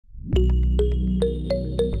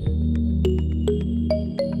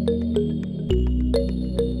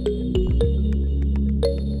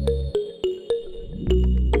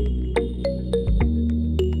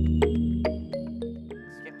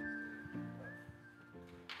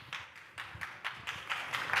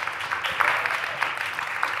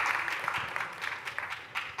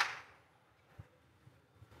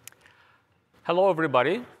Hello,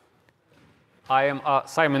 everybody. I am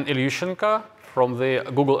Simon Ilyushenko from the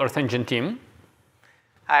Google Earth Engine team.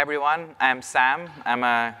 Hi, everyone. I'm Sam. I'm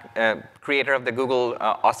a creator of the Google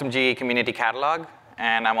Awesome GE Community Catalog,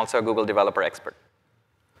 and I'm also a Google developer expert.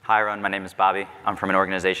 Hi, everyone. My name is Bobby. I'm from an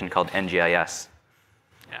organization called NGIS.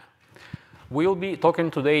 Yeah. We'll be talking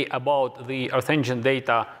today about the Earth Engine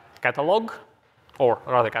data catalog, or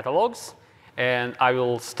rather catalogs. And I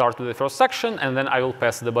will start with the first section, and then I will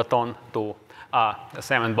pass the baton to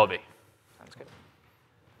Sam and Bobby. Sounds good.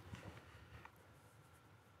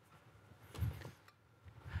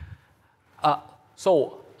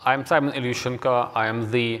 So I'm Simon Ilyushenko. I am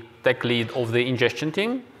the tech lead of the ingestion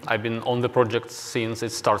team. I've been on the project since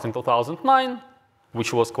it started in 2009,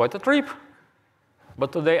 which was quite a trip.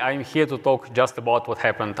 But today I'm here to talk just about what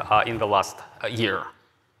happened in the last year.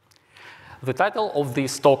 The title of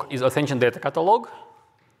this talk is Earth Engine Data Catalog.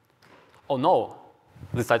 Oh no,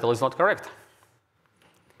 this title is not correct.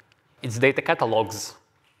 It's Data Catalogs.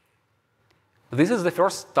 This is the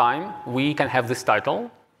first time we can have this title,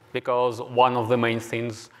 because one of the main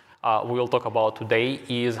things we will talk about today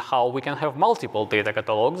is how we can have multiple data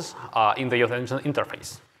catalogs in the Earth Engine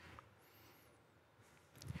interface.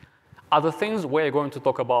 Other things we're going to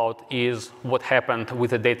talk about is what happened with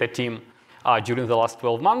the data team during the last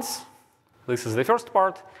 12 months. This is the first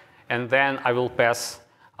part, and then I will pass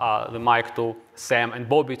the mic to Sam and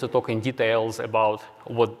Bobby to talk in details about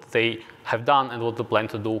what they have done and what they plan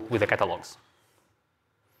to do with the catalogs.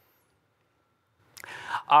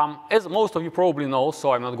 As most of you probably know,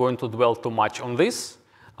 so I'm not going to dwell too much on this,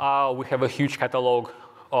 we have a huge catalog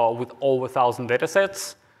with over 1,000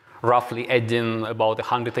 datasets, roughly adding about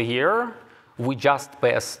 100 a year. We just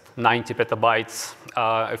passed 90 petabytes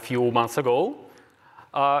a few months ago.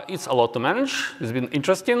 It's a lot to manage. It's been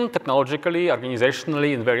interesting technologically,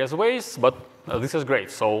 organizationally, in various ways, but this is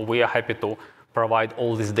great. So we are happy to provide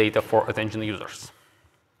all this data for Earth Engine users.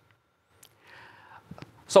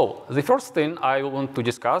 So the first thing I want to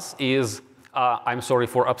discuss is, I'm sorry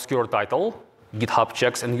for obscure title, GitHub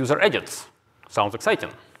checks and user edits. Sounds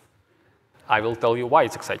exciting. I will tell you why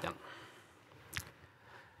it's exciting.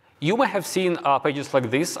 You may have seen pages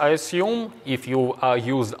like this, I assume, if you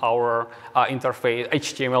used our interface,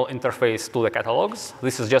 HTML interface to the catalogs.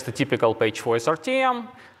 This is just a typical page for SRTM.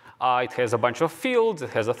 It has a bunch of fields,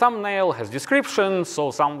 it has a thumbnail, has description,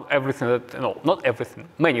 so everything that, no, not everything,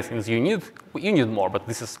 many things you need. You need more, but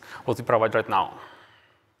this is what we provide right now.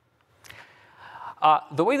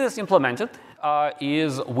 The way this is implemented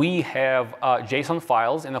is we have JSON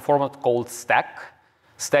files in a format called stack.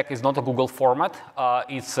 Stack is not a Google format.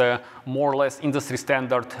 It's a more or less industry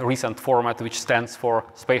standard recent format, which stands for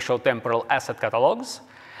Spatial Temporal Asset Catalogs.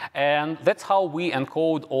 And that's how we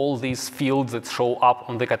encode all these fields that show up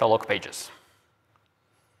on the catalog pages.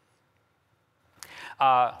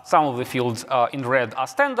 Some of the fields in red are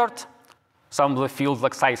standard. Some of the fields,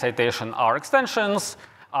 like size citation, are extensions.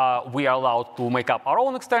 We are allowed to make up our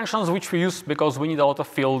own extensions, which we use because we need a lot of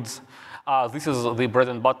fields. This is the bread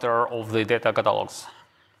and butter of the data catalogs.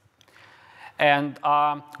 And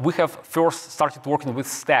we have first started working with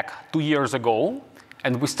Stack 2 years ago.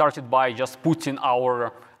 And we started by just putting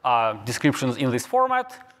our descriptions in this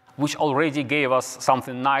format, which already gave us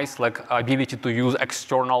something nice, like ability to use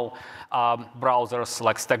external browsers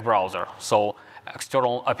like Stack browser. So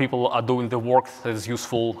external people are doing the work that is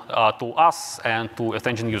useful to us and to Earth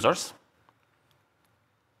Engine users.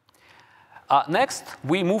 Next,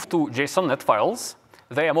 we move to JSON.NET files.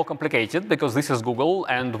 They are more complicated because this is Google,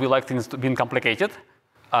 and we like things to be complicated.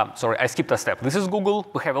 Sorry, I skipped a step. This is Google.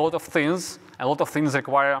 We have a lot of things, and a lot of things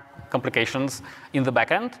require complications in the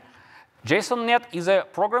backend. JSON.NET is a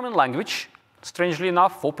programming language, strangely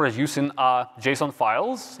enough, for producing JSON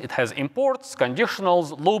files. It has imports,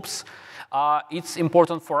 conditionals, loops. It's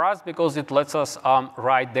important for us because it lets us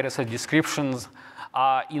write dataset descriptions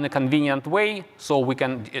in a convenient way, so we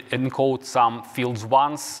can encode some fields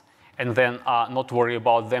once and then not worry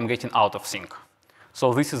about them getting out of sync.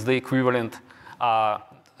 So this is the equivalent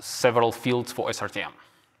several fields for SRTM.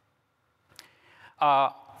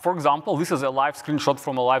 For example, this is a live screenshot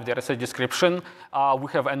from a live dataset description.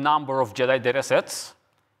 We have a number of JEDI datasets.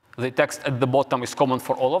 The text at the bottom is common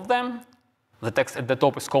for all of them. The text at the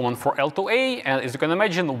top is common for L2A. And as you can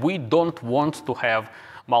imagine, we don't want to have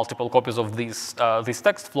multiple copies of this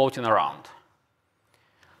text floating around.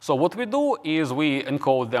 So what we do is we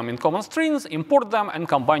encode them in common strings, import them, and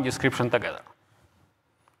combine description together.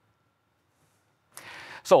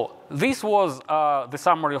 So this was the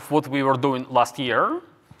summary of what we were doing last year.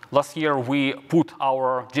 Last year, we put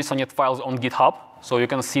our JSON.NET files on GitHub, so you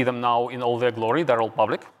can see them now in all their glory. They're all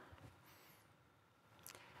public.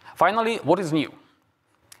 Finally, what is new?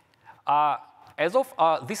 As of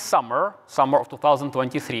this summer of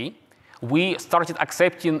 2023, we started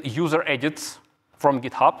accepting user edits from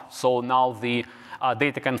GitHub. So now the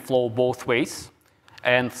data can flow both ways.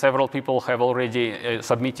 And several people have already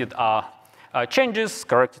submitted changes,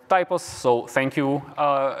 corrected typos. So thank you,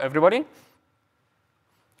 everybody.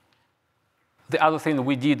 The other thing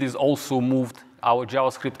we did is also moved our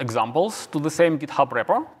JavaScript examples to the same GitHub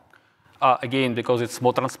repo, again, because it's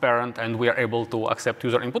more transparent and we are able to accept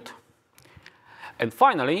user input. And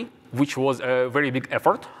finally, which was a very big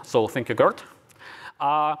effort, so thank you, Gert,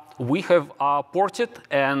 we have ported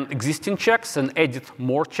an existing checks and added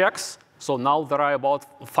more checks. So now there are about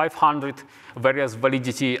 500 various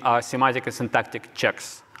validity semantic and syntactic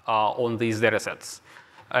checks on these datasets.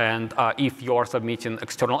 And if you are submitting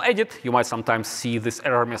external edit, you might sometimes see this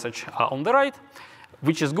error message on the right,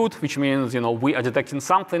 which is good, which means we are detecting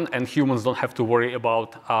something and humans don't have to worry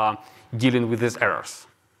about dealing with these errors.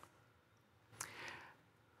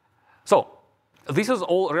 So this is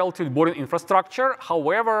all relatively boring infrastructure.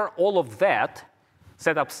 However, all of that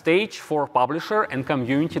set up stage for publisher and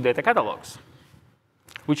community data catalogs,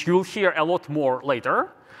 which you'll hear a lot more later.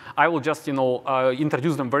 I will just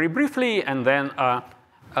introduce them very briefly, and then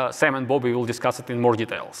Sam and Bobby will discuss it in more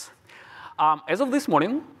details. As of this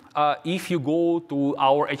morning, if you go to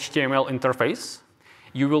our HTML interface,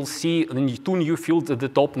 you will see the two new fields at the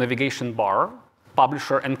top navigation bar,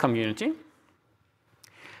 publisher and community.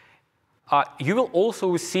 You will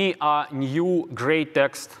also see a new gray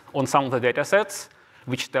text on some of the data sets,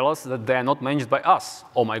 which tell us that they are not managed by us.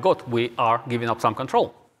 Oh my God, we are giving up some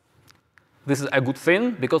control. This is a good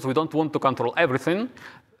thing, because we don't want to control everything.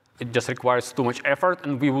 It just requires too much effort,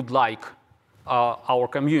 and we would like our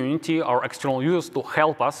community, our external users, to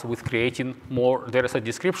help us with creating more dataset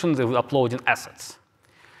descriptions and with uploading assets.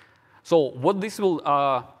 So what this will,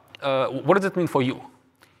 what does it mean for you?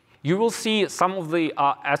 You will see some of the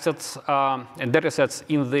assets and datasets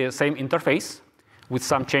in the same interface with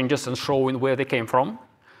some changes and showing where they came from.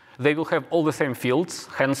 They will have all the same fields,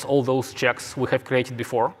 hence all those checks we have created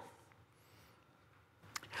before.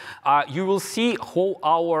 You will see who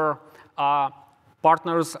our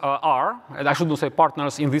partners are. And I shouldn't say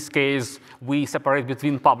partners. In this case, we separate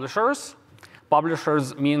between publishers.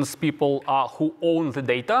 Publishers means people who own the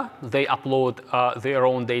data. They upload their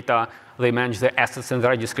own data. They manage their assets and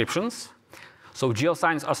their descriptions. So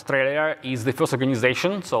Geoscience Australia is the first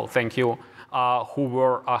organization, so thank you, who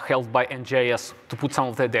were helped by NGIS to put some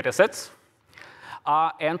of their datasets.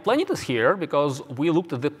 And Planet is here because we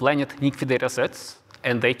looked at the Planet NICFI datasets,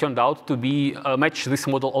 and they turned out to be match this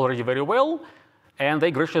model already very well. And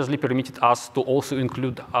they graciously permitted us to also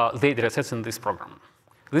include their datasets in this program.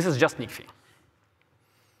 This is just NICFI.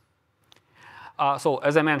 So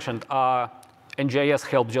as I mentioned, NGIS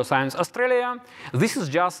helped Geoscience Australia. This is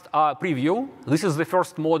just a preview. This is the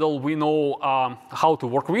first model we know how to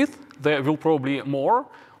work with. There will probably more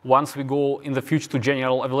once we go in the future to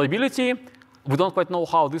general availability. We don't quite know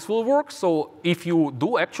how this will work. So if you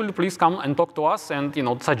do, actually, please come and talk to us and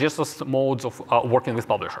suggest us modes of working with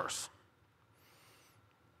publishers.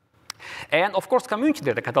 And of course, community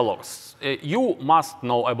data catalogs. You must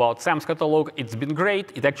know about Sam's catalog. It's been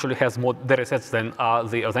great. It actually has more datasets than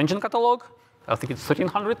the Earth Engine catalog. I think it's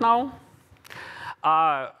 1,300 now.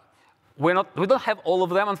 We don't have all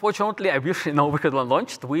of them, unfortunately. I wish we could have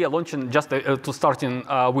launched. We are launching just to starting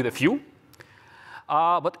with a few.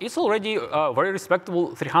 But it's already very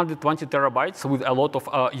respectable 320 terabytes with a lot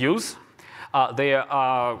of use. They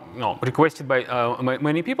are requested by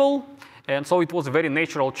many people. And so it was a very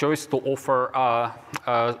natural choice to offer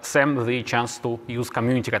Sam the chance to use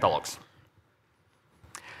community catalogs.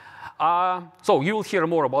 So you will hear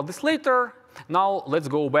more about this later. Now let's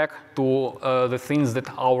go back to the things that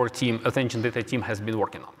our team, Attention Data team, has been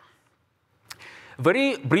working on.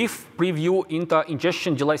 Very brief preview into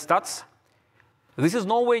ingestion delay stats. This is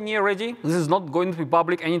nowhere near ready. This is not going to be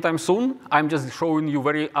public anytime soon. I'm just showing you a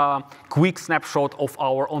very quick snapshot of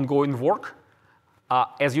our ongoing work.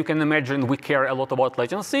 As you can imagine, we care a lot about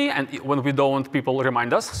latency, and when we don't, people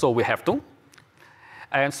remind us, so we have to.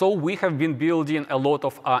 And so we have been building a lot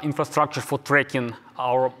of infrastructure for tracking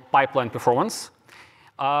our pipeline performance.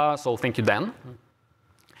 So thank you, Dan.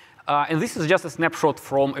 And this is just a snapshot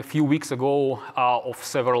from a few weeks ago of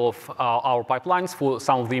several of our pipelines for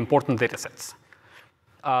some of the important data sets.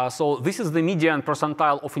 So this is the median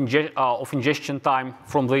percentile of ingestion time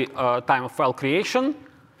from the time of file creation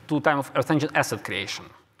to time of Earth Engine asset creation.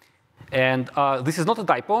 And this is not a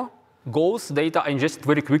typo. Go's data are ingested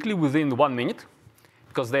very quickly within 1 minute,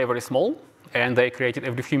 because they are very small, and they are created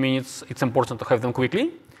every few minutes. It's important to have them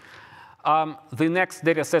quickly. The next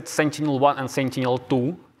data set, Sentinel-1 and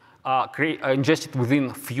Sentinel-2, ingested within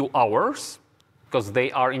a few hours, because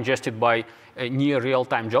they are ingested by near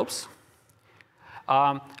real-time jobs.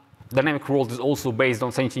 Dynamic world is also based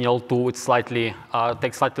on Sentinel-2. It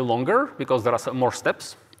takes slightly longer, because there are some more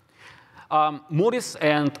steps. Morris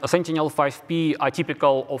and Sentinel-5P are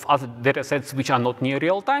typical of other data sets which are not near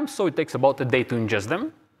real-time, so it takes about a day to ingest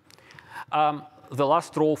them. The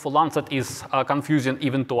last row for Lancet is confusing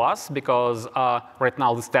even to us, because right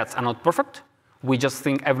now the stats are not perfect. We just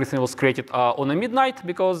think everything was created on a midnight,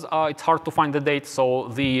 because it's hard to find the date, so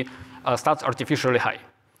the stats are artificially high.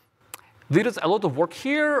 There is a lot of work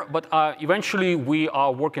here, but eventually we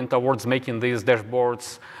are working towards making these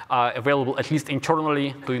dashboards available, at least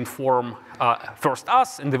internally, to inform first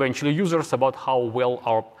us and eventually users about how well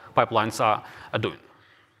our pipelines are doing.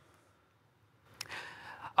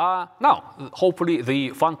 Now, hopefully,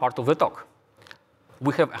 the fun part of the talk.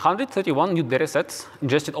 We have 131 new data sets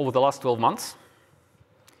ingested over the last 12 months.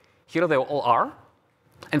 Here they all are.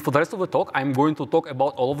 And for the rest of the talk, I'm going to talk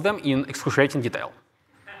about all of them in excruciating detail.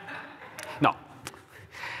 Now,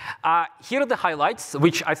 here are the highlights,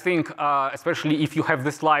 which I think, especially if you have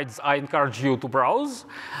the slides, I encourage you to browse.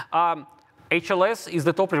 HLS is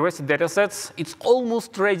the top requested data sets. It's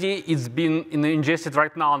almost ready. It's been ingested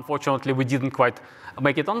right now. Unfortunately, we didn't quite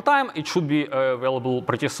make it on time. It should be available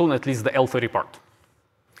pretty soon, at least the L30 part.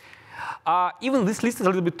 Even this list is a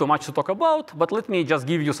little bit too much to talk about, but let me just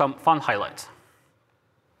give you some fun highlights.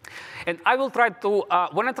 And I will try to,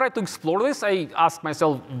 when I try to explore this, I ask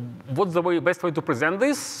myself, what's the best way to present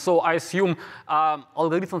this? So I assume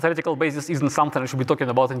algorithm theoretical basis isn't something I should be talking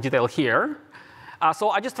about in detail here. So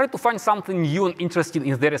I just tried to find something new and interesting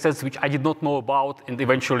in data sets which I did not know about, and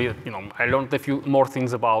eventually, I learned a few more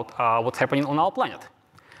things about what's happening on our planet.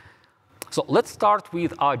 So let's start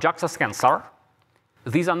with JAXA ScanSAR.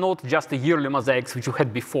 These are not just the yearly mosaics which you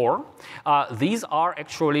had before. These are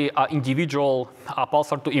actually individual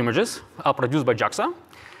pulsar-2 images produced by JAXA.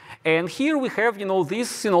 And here we have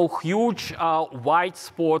this huge white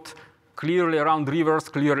spot clearly around rivers,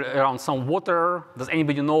 clearly around some water. Does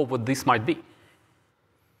anybody know what this might be?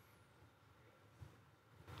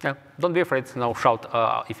 Yeah, don't be afraid. Shout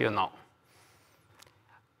if you know.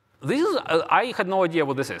 This is, I had no idea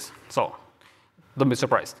what this is, so don't be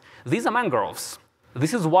surprised. These are mangroves.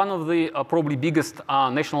 This is one of the probably biggest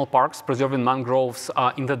national parks preserving mangroves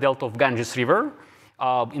in the delta of Ganges River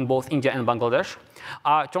in both India and Bangladesh.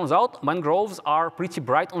 Turns out mangroves are pretty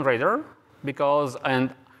bright on radar because,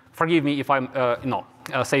 and forgive me if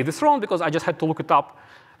I say this wrong, because I just had to look it up.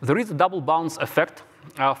 There is a double bounce effect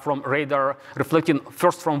from radar reflecting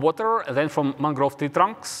first from water and then from mangrove tree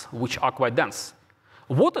trunks, which are quite dense.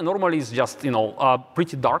 Water normally is just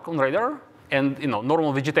pretty dark on radar. And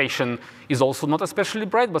normal vegetation is also not especially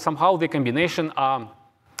bright, but somehow the combination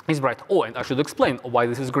is bright. Oh, and I should explain why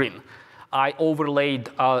this is green. I overlaid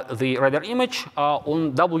the radar image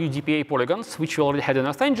on WDPA polygons, which we already had in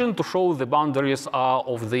Earth Engine, to show the boundaries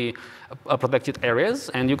of the protected areas.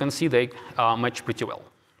 And you can see they match pretty well.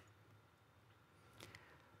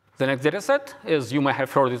 The next data set, as you may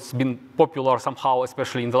have heard, it's been popular somehow,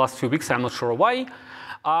 especially in the last few weeks. I'm not sure why.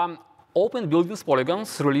 Open buildings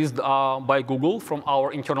polygons released by Google from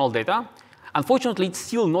our internal data. Unfortunately, it's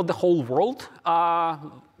still not the whole world.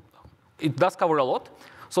 It does cover a lot.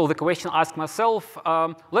 So the question I asked myself,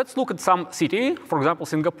 let's look at some city, for example,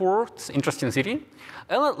 Singapore. It's an interesting city.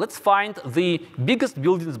 And let's find the biggest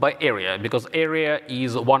buildings by area, because area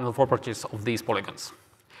is one of the properties of these polygons.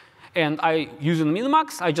 And using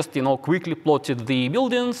Minimax, I just quickly plotted the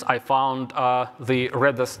buildings. I found the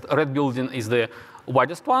red building is the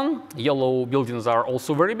widest one. Yellow buildings are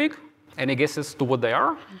also very big. Any guesses to what they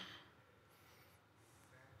are?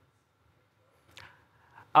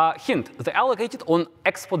 Hint, they're allocated on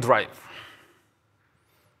Expo Drive.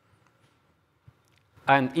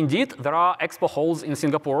 And indeed, there are Expo halls in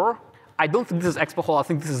Singapore. I don't think this is Expo hall. I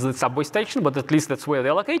think this is the subway station, but at least that's where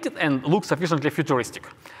they're located and looks sufficiently futuristic.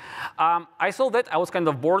 I saw that. I was kind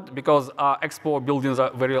of bored because Expo buildings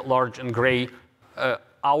are very large and gray.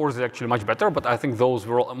 Ours is actually much better, but I think those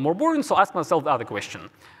were more boring. So I asked myself the other question.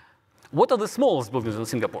 What are the smallest buildings in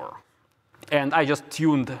Singapore? And I just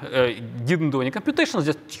tuned, didn't do any computations,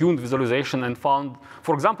 just tuned visualization and found,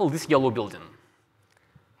 for example, this yellow building.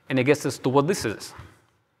 Any guesses to what this is?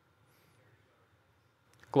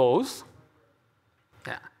 Close.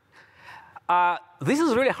 Yeah. This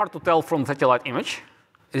is really hard to tell from satellite image.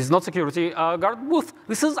 It's not security guard booth.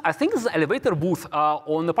 This is, I think, this is an elevator booth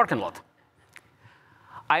on the parking lot.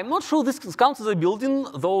 I'm not sure this counts as a building,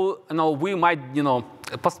 though we might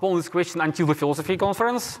postpone this question until the philosophy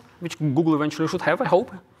conference, which Google eventually should have, I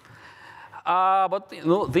hope. But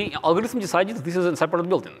the algorithm decided this is a separate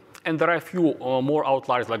building. And there are a few more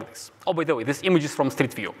outliers like this. Oh, by the way, this image is from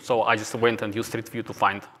Street View. So I just went and used Street View to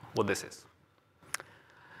find what this is.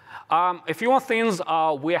 A few more things.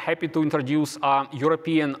 We are happy to introduce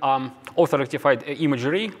European author-rectified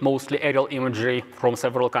imagery, mostly aerial imagery from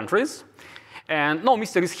several countries. And no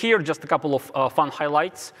mysteries here, just a couple of fun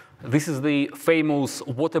highlights. This is the famous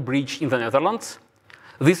water bridge in the Netherlands.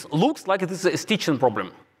 This looks like it is a stitching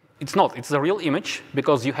problem. It's not. It's a real image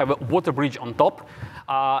because you have a water bridge on top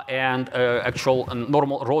and actual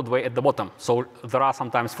normal roadway at the bottom. So there are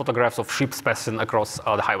sometimes photographs of ships passing across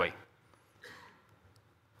the highway.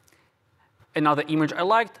 Another image I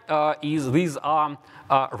liked is these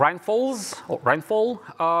rainfall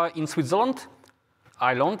in Switzerland.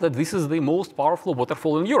 I learned that this is the most powerful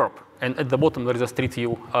waterfall in Europe. And at the bottom, there is a Street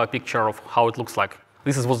View picture of how it looks like.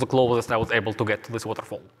 This was the closest I was able to get to this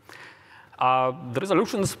waterfall. The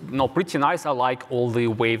resolution is pretty nice. I like all the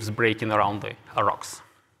waves breaking around the rocks.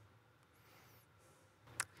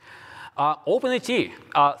 OpenAT.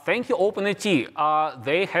 Thank you, OpenAT.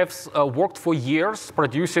 They have worked for years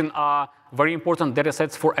producing very important data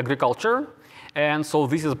sets for agriculture. And so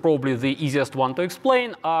this is probably the easiest one to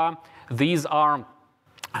explain. These are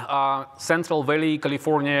Central Valley,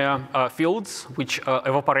 California fields, which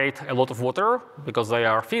evaporate a lot of water because they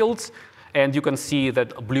are fields. And you can see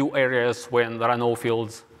that blue areas, when there are no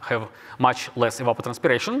fields, have much less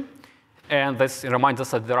evapotranspiration. And this reminds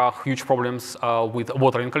us that there are huge problems with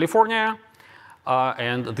water in California.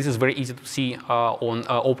 And this is very easy to see on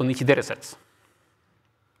OpenAT datasets.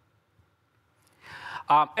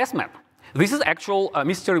 SMAP. This is actual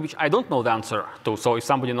mystery which I don't know the answer to. So if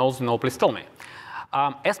somebody knows, please tell me.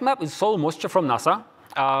 SMAP is soil moisture from NASA.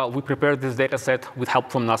 We prepared this data set with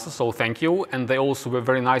help from NASA, so thank you. And they also were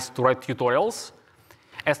very nice to write tutorials.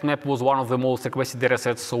 SMAP was one of the most requested data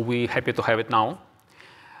sets, so we're happy to have it now.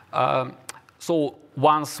 So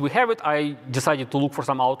once we have it, I decided to look for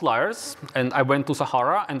some outliers. And I went to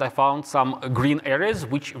Sahara, and I found some green areas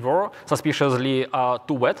which were suspiciously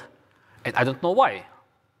too wet. And I don't know why.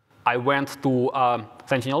 I went to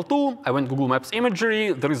Sentinel-2. I went to Google Maps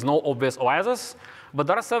imagery. There is no obvious oasis. But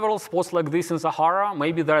there are several spots like this in Sahara.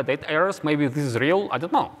 Maybe there are data errors. Maybe this is real. I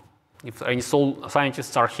don't know. If any soil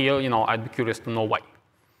scientists are here, I'd be curious to know why.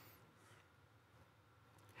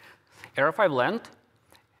 Area 5 land.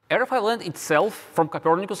 Area 5 land itself from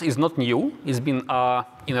Copernicus is not new. It's been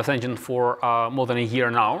in Ascension for more than a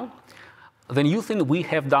year now. The new thing we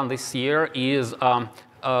have done this year is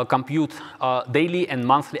compute daily and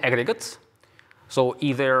monthly aggregates. So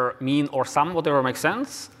either mean or sum, whatever makes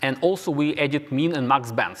sense. And also we added mean and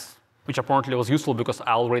max bands, which apparently was useful because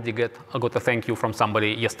I already got a thank you from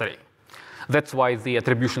somebody yesterday. That's why the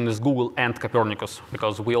attribution is Google and Copernicus,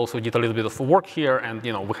 because we also did a little bit of work here, and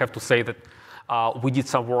we have to say that we did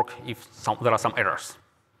some work if there are some errors.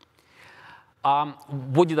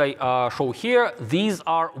 What did I show here? These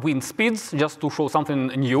are wind speeds, just to show something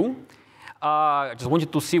new. I just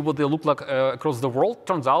wanted to see what they look like across the world.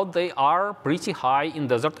 Turns out they are pretty high in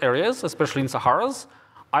desert areas, especially in Saharas.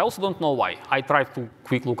 I also don't know why. I tried to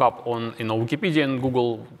quick look up on Wikipedia and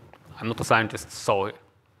Google. I'm not a scientist, so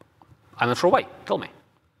I'm not sure why. Tell me.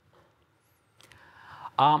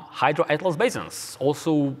 Hydro Atlas basins,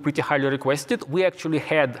 also pretty highly requested. We actually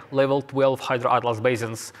had level 12 Hydro Atlas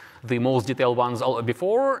basins, the most detailed ones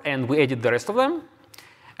before, and we added the rest of them.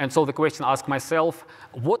 And so the question I asked myself,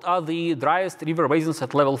 what are the driest river basins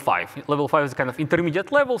at level 5? Level 5 is kind of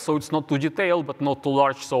intermediate level, so it's not too detailed, but not too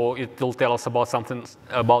large, so it will tell us about something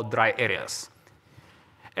about dry areas.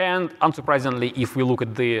 And unsurprisingly, if we look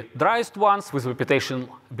at the driest ones with precipitation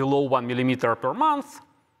below 1 millimeter per month,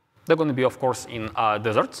 they're going to be, of course, in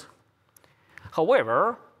deserts.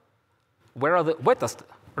 However, where are the wettest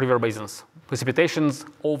river basins? Precipitations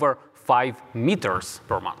over 5 meters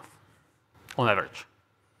per month on average.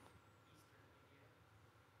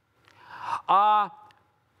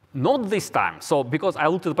 Not this time. So because I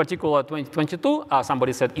looked at the particular 2022,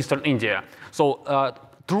 somebody said Eastern India. So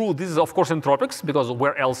true, this is of course in tropics, because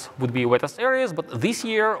where else would be wettest areas? But this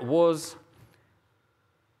year was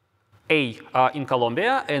A, in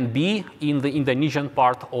Colombia, and B, in the Indonesian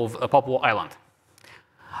part of Papua Island.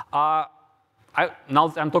 Now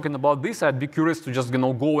that I'm talking about this, I'd be curious to just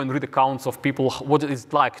go and read accounts of people, what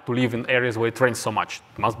it's like to live in areas where it rains so much.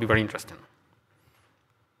 It must be very interesting.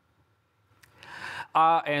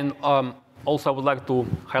 And also I would like to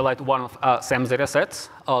highlight one of Sam's data sets,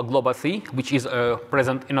 Globathy, which is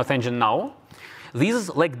present in Ascension now. These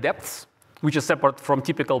lake depths, which is separate from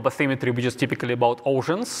typical bathymetry, which is typically about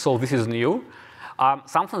oceans, so this is new.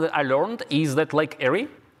 Something that I learned is that Lake Erie,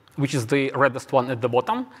 which is the reddest one at the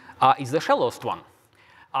bottom, is the shallowest one.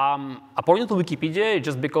 According to Wikipedia,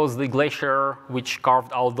 just because the glacier which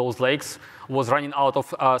carved out those lakes was running out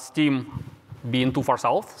of steam being too far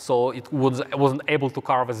south, so it wasn't able to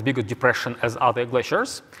carve as big a depression as other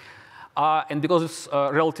glaciers. And because it's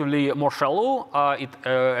relatively more shallow, it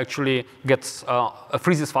actually gets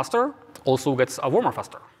freezes faster, also gets warmer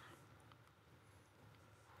faster.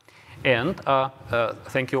 And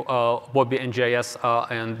thank you, Bobby and GIS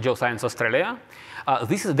and Geoscience Australia.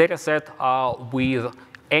 This is a data set with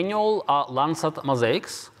annual Landsat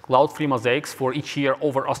mosaics, cloud-free mosaics for each year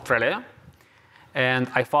over Australia. And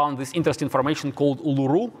I found this interesting formation called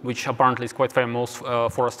Uluru, which apparently is quite famous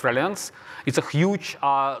for Australians. It's a huge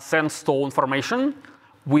sandstone formation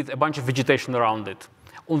with a bunch of vegetation around it.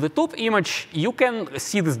 On the top image, you can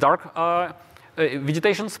see these dark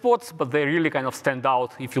vegetation spots, but they really kind of stand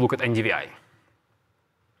out if you look at NDVI.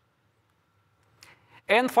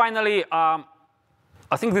 And finally,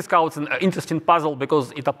 I think this counts an interesting puzzle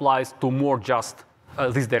because it applies to more just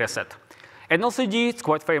this data set. NLCD, it's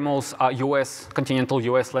quite famous continental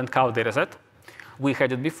US land cover data set. We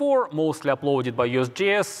had it before, mostly uploaded by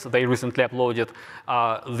USGS. They recently uploaded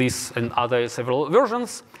this and other several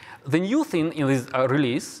versions. The new thing in this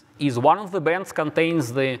release is one of the bands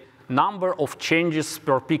contains the number of changes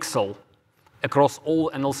per pixel across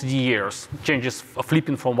all NLCD years, changes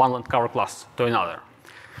flipping from one land cover class to another.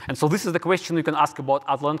 And so this is the question you can ask about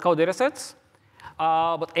other land cover data sets.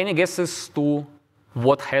 But any guesses to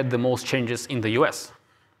what had the most changes in the US?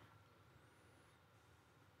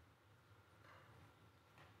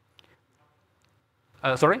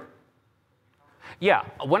 Sorry? Yeah,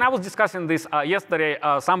 when I was discussing this yesterday,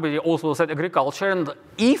 somebody also said agriculture. And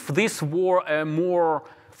if this were a more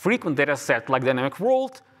frequent data set like dynamic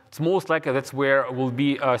world, it's most likely that's where will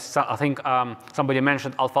be, I think somebody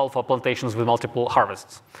mentioned alfalfa plantations with multiple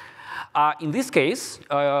harvests. In this case,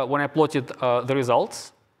 when I plotted the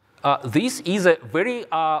results, this is a very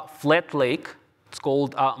flat lake. It's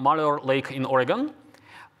called Malheur Lake in Oregon.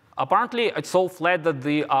 Apparently, it's so flat that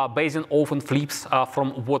the basin often flips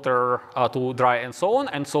from water to dry and so on.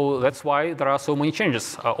 And so that's why there are so many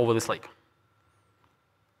changes over this lake.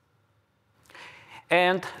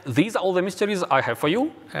 And these are all the mysteries I have for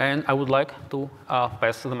you. And I would like to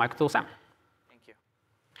pass the mic to Sam. Thank you.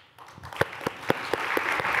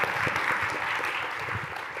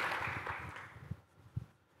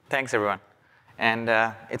 Thanks, everyone. And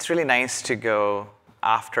it's really nice to go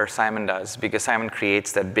after Simon does, because Simon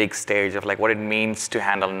creates that big stage of like what it means to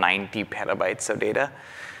handle 90 petabytes of data.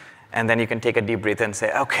 And then you can take a deep breath and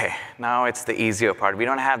say, OK, now it's the easier part. We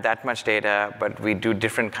don't have that much data, but we do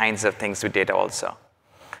different kinds of things with data also.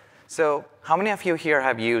 So how many of you here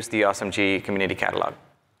have used the AwesomeGE community catalog?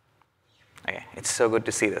 Okay, it's so good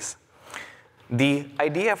to see this. The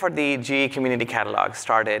idea for the GE community catalog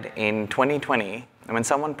started in 2020 when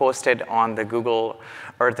someone posted on the Google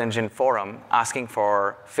Earth Engine forum asking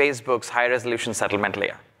for Facebook's high-resolution settlement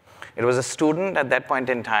layer. It was a student at that point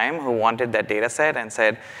in time who wanted that data set and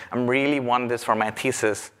said, I really want this for my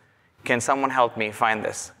thesis. Can someone help me find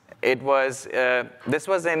this? This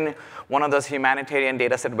was in one of those humanitarian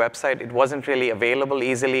data set websites. It wasn't really available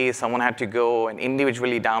easily. Someone had to go and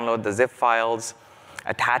individually download the zip files,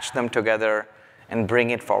 attach them together, and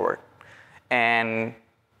bring it forward. And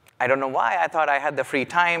I don't know why. I thought I had the free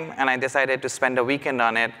time, and I decided to spend a weekend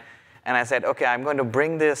on it. And I said, OK, I'm going to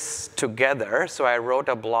bring this together. So I wrote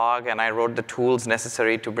a blog, and I wrote the tools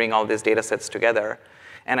necessary to bring all these data sets together.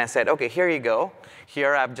 And I said, OK, here you go.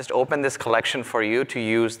 Here, I've just opened this collection for you to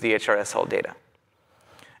use the HRSL data.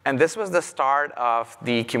 And this was the start of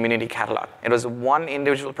the community catalog. It was one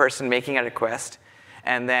individual person making a request,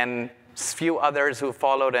 and then a few others who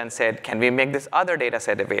followed and said, can we make this other data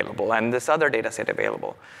set available and this other data set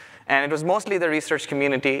available? And it was mostly the research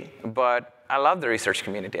community, but I love the research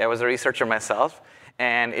community. I was a researcher myself,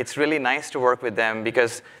 and it's really nice to work with them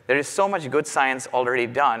because there is so much good science already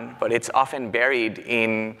done, but it's often buried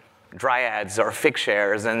in dryads or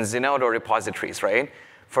Figshare and Zenodo repositories, right?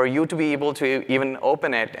 For you to be able to even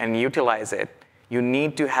open it and utilize it, you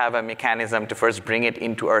need to have a mechanism to first bring it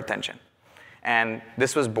into Earth Engine. And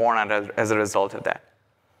this was born as a result of that.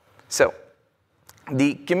 So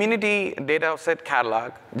the community data set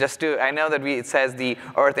catalog, I know that it says the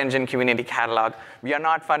Earth Engine community catalog. We are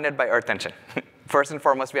not funded by Earth Engine. First and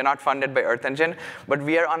foremost, we are not funded by Earth Engine, but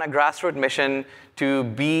we are on a grassroots mission to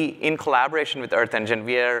be in collaboration with Earth Engine.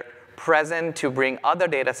 We are present to bring other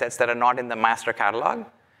data sets that are not in the master catalog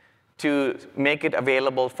to make it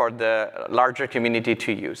available for the larger community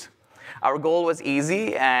to use. Our goal was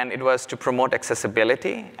easy, and it was to promote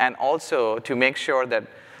accessibility and also to make sure that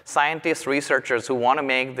scientists, researchers who want to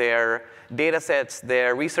make their data sets,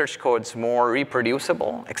 their research codes more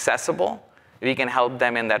reproducible, accessible, we can help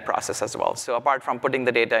them in that process as well. So apart from putting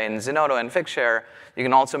the data in Zenodo and Figshare, you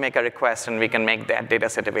can also make a request, and we can make that data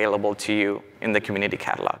set available to you in the community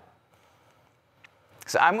catalog.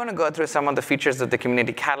 So I'm going to go through some of the features of the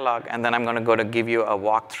community catalog, and then I'm going to give you a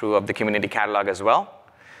walkthrough of the community catalog as well.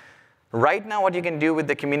 Right now, what you can do with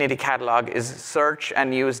the community catalog is search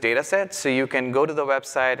and use data sets. So you can go to the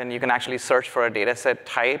website, and you can actually search for a data set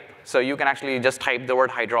type. So you can actually just type the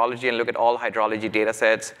word hydrology and look at all hydrology data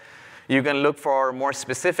sets. You can look for more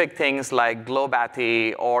specific things like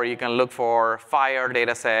globathy, or you can look for fire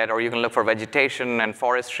data set, or you can look for vegetation and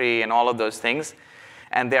forestry and all of those things.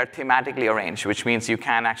 And they're thematically arranged, which means you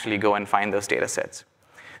can actually go and find those data sets.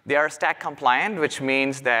 They are stack compliant, which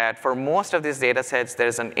means that for most of these data sets,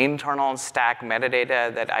 there's an internal stack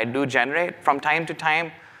metadata that I do generate from time to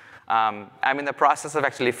time. I'm in the process of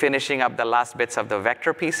actually finishing up the last bits of the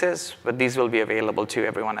vector pieces, but these will be available to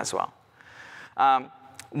everyone as well.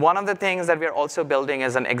 One of the things that we're also building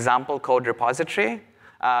is an example code repository.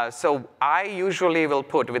 So I usually will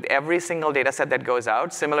put with every single data set that goes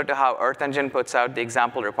out, similar to how Earth Engine puts out the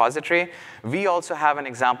example repository, we also have an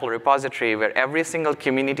example repository where every single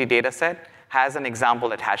community data set has an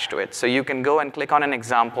example attached to it. So you can go and click on an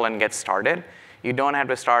example and get started. You don't have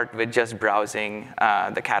to start with just browsing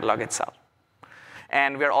the catalog itself.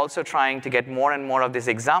 And we're also trying to get more and more of these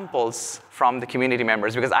examples from the community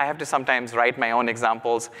members, because I have to sometimes write my own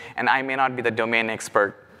examples, and I may not be the domain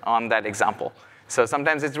expert on that example. So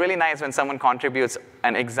sometimes it's really nice when someone contributes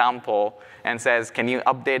an example and says, can you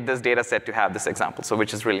update this data set to have this example? So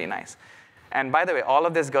which is really nice. And by the way, all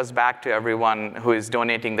of this goes back to everyone who is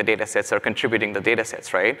donating the data sets or contributing the data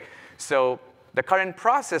sets, right? So the current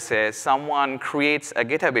process is someone creates a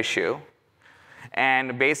GitHub issue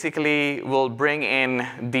and basically will bring in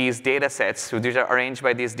these data sets, which are arranged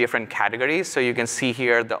by these different categories. So you can see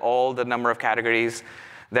here all the number of categories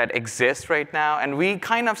that exist right now. And we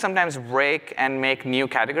kind of sometimes break and make new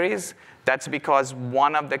categories. That's because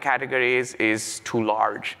one of the categories is too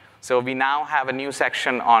large. So we now have a new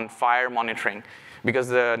section on fire monitoring, because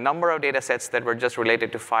the number of data sets that were just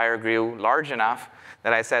related to fire grew large enough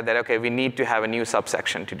that I said that, OK, we need to have a new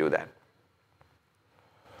subsection to do that.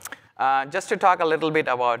 Just to talk a little bit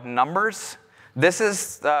about numbers, this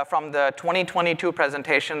is from the 2022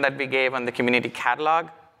 presentation that we gave on the community catalog.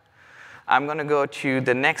 I'm going to go to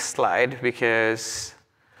the next slide because,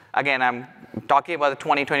 again, I'm talking about the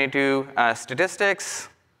 2022 statistics.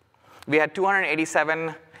 We had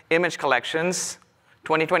 287 image collections.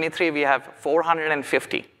 2023, we have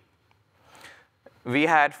 450. We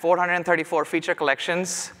had 434 feature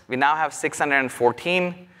collections. We now have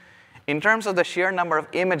 614. In terms of the sheer number of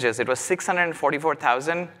images, it was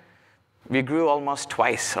 644,000. We grew almost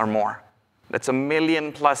twice or more. That's 1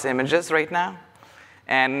 million plus images right now.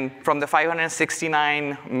 And from the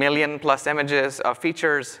 569 million plus images of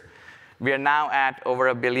features, we are now at over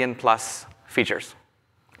 1 billion plus features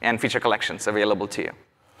and feature collections available to you.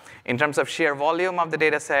 In terms of sheer volume of the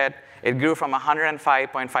data set, it grew from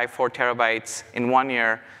 105.54 terabytes in 1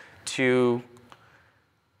 year to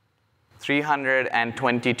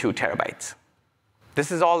 322 terabytes.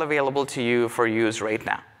 This is all available to you for use right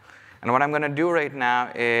now. And what I'm going to do right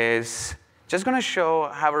now is just going to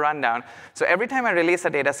have a rundown. So every time I release a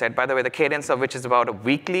data set, by the way, the cadence of which is about a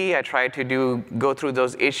weekly, I try to go through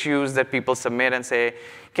those issues that people submit and say,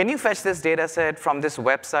 can you fetch this data set from this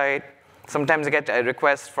website? Sometimes I get a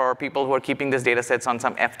request for people who are keeping these data sets on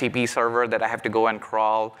some FTP server that I have to go and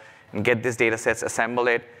crawl and get these data sets, assemble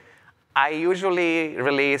it. I usually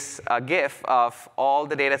release a GIF of all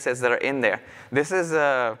the data sets that are in there. This is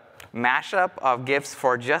a mashup of GIFs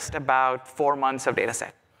for just about 4 months of data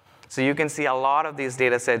set. So you can see a lot of these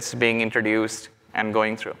data sets being introduced and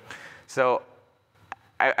going through. So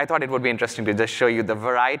I thought it would be interesting to just show you the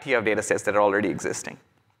variety of data sets that are already existing.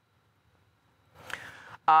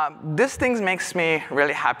 This thing makes me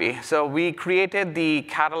really happy. So we created the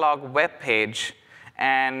catalog web page.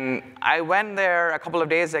 And I went there a couple of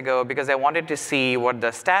days ago because I wanted to see what the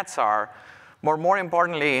stats are. But more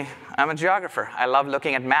importantly, I'm a geographer. I love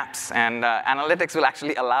looking at maps. And analytics will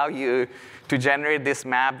actually allow you to generate this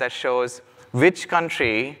map that shows which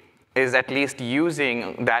country is at least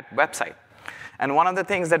using that website. And one of the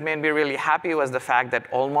things that made me really happy was the fact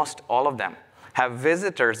that almost all of them have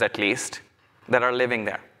visitors, at least, that are living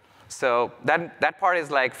there. So that part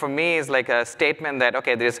is like, for me, is like a statement that,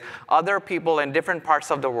 OK, there's other people in different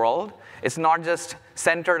parts of the world. It's not just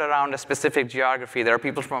centered around a specific geography. There are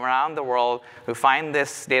people from around the world who find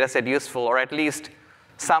this data set useful, or at least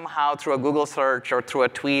somehow through a Google search or through a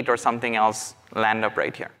tweet or something else land up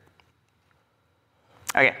right here.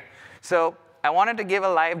 Okay, so I wanted to give a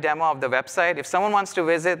live demo of the website. If someone wants to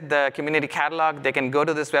visit the community catalog, they can go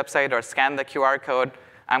to this website or scan the QR code.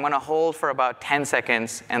 I'm going to hold for about 10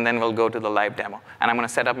 seconds, and then we'll go to the live demo. And I'm going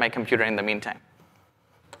to set up my computer in the meantime.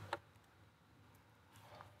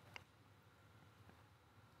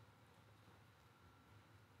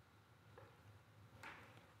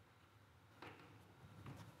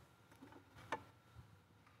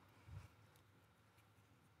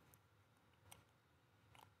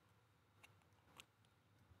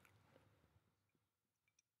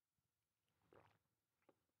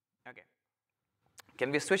 Okay.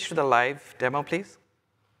 Can we switch to the live demo, please?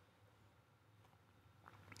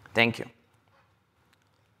 Thank you.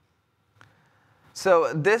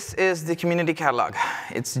 So this is the community catalog.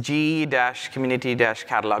 It's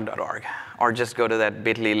g-community-catalog.org. Or just go to that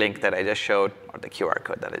bit.ly link that I just showed, or the QR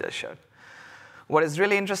code that I just showed. What is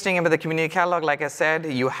really interesting about the community catalog, like I said,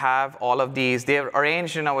 you have all of these. They're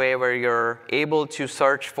arranged in a way where you're able to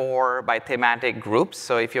search for by thematic groups.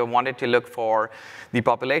 So if you wanted to look for the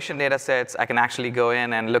population data sets, I can actually go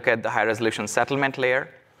in and look at the high-resolution settlement layer.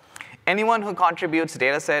 Anyone who contributes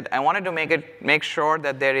data set, I wanted to make sure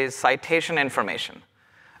that there is citation information,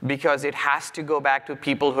 because it has to go back to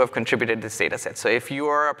people who have contributed this data set. So if you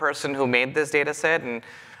are a person who made this data set, and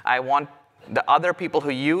I want the other people who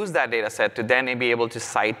use that data set to then be able to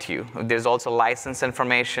cite you. There's also license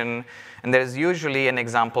information, and there's usually an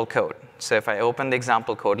example code. So if I open the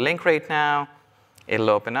example code link right now, it'll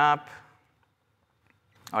open up,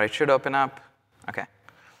 or it should open up. Okay.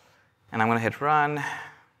 And I'm going to hit run.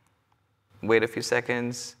 Wait a few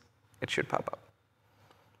seconds. It should pop up.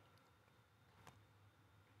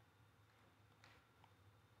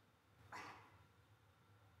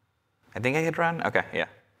 I think I hit run. OK, yeah.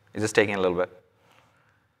 It's just taking a little bit.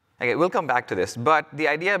 Okay, we'll come back to this. But the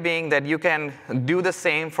idea being that you can do the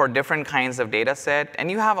same for different kinds of data set.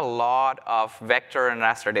 And you have a lot of vector and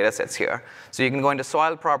raster data sets here. So you can go into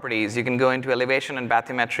soil properties. You can go into elevation and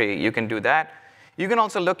bathymetry. You can do that. You can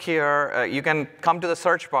also look here. You can come to the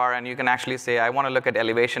search bar, and you can actually say, I want to look at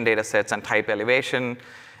elevation data sets, and type elevation.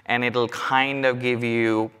 And it'll kind of give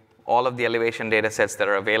you all of the elevation data sets that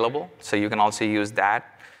are available. So you can also use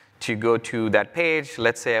that to go to that page.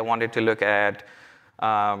 Let's say I wanted to look at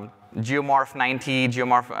geomorph 90,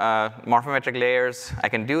 morphometric layers. I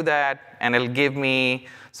can do that, and it'll give me,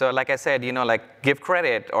 so like I said, like give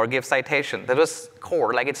credit or give citation. That was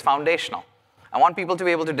core, like it's foundational. I want people to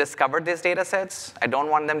be able to discover these data sets. I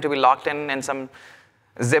don't want them to be locked in some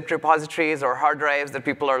zipped repositories or hard drives that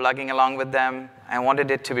people are lugging along with them. I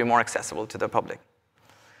wanted it to be more accessible to the public.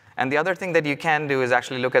 And the other thing that you can do is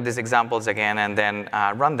actually look at these examples again and then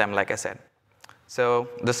run them, like I said. So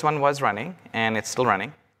this one was running, and it's still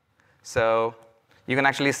running. So you can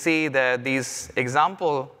actually see that these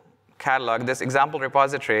example catalog, this example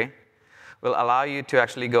repository, will allow you to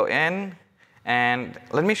actually go in. And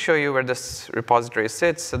let me show you where this repository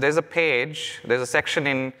sits. So there's a page. There's a section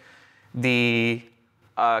in the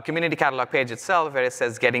community catalog page itself where it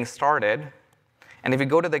says Getting Started. And if you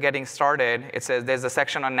go to the Getting Started, it says there's a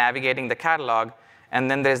section on navigating the catalog,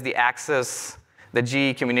 and then there's the access, the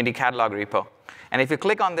G community catalog repo. And if you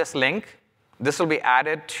click on this link, this will be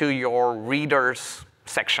added to your readers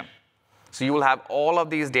section. So you will have all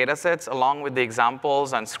of these data sets along with the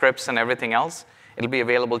examples and scripts and everything else. It'll be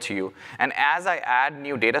available to you. And as I add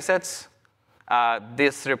new data sets,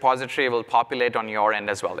 this repository will populate on your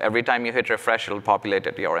end as well. Every time you hit refresh, it'll populate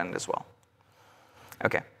at your end as well.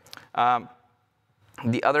 OK.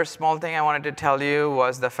 The other small thing I wanted to tell you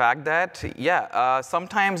was the fact that,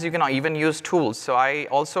 sometimes you can even use tools. So I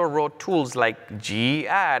also wrote tools like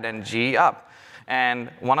gadd and gup. And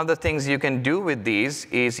one of the things you can do with these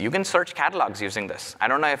is you can search catalogs using this. I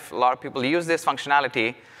don't know if a lot of people use this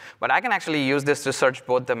functionality, but I can actually use this to search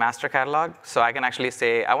both the master catalog. So I can actually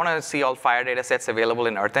say, I want to see all fire data sets available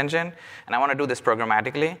in Earth Engine, and I want to do this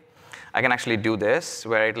programmatically. I can actually do this,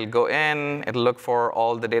 where it'll go in, it'll look for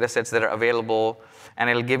all the data sets that are available, and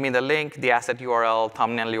it'll give me the link, the asset URL,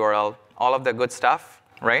 thumbnail URL, all of the good stuff,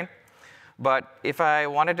 right? But if I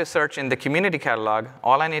wanted to search in the community catalog,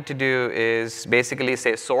 all I need to do is basically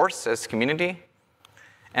say source as community,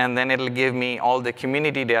 and then it'll give me all the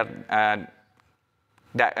community data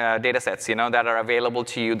sets that are available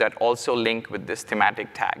to you that also link with this thematic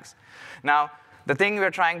tags. Now, the thing we're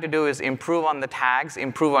trying to do is improve on the tags,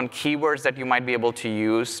 improve on keywords that you might be able to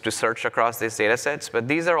use to search across these data sets. But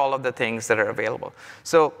these are all of the things that are available.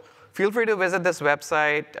 So feel free to visit this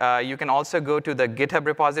website. You can also go to the GitHub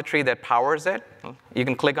repository that powers it. You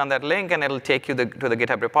can click on that link, and it'll take you to the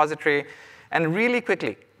GitHub repository. And really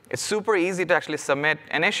quickly, it's super easy to actually submit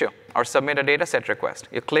an issue or submit a dataset request.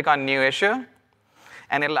 You click on New Issue,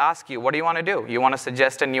 and it'll ask you, what do you want to do? You want to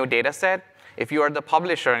suggest a new dataset? If you are the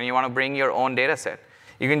publisher and you want to bring your own dataset,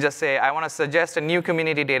 you can just say, I want to suggest a new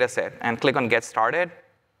community dataset, and click on Get Started.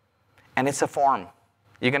 And it's a form.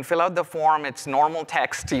 You can fill out the form. It's normal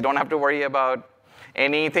text. You don't have to worry about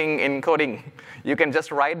anything in coding. You can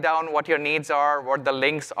just write down what your needs are, what the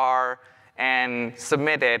links are, and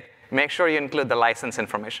submit it. Make sure you include the license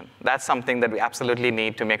information. That's something that we absolutely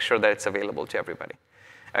need to make sure that it's available to everybody.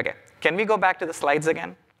 OK, can we go back to the slides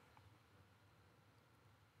again?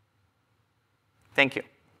 Thank you.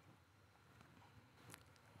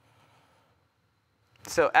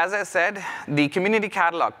 So as I said, the community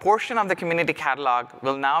catalog, portion of the community catalog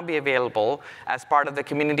will now be available as part of the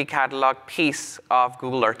community catalog piece of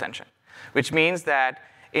Google Earth Engine, which means that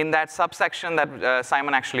in that subsection that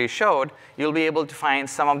Simon actually showed, you'll be able to find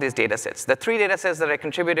some of these data sets. The 3 data sets that I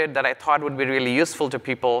contributed that I thought would be really useful to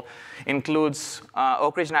people includes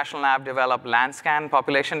Oak Ridge National Lab developed Landscan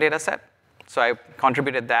population data set. So I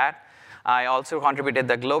contributed that. I also contributed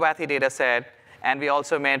the Globathy data set. And we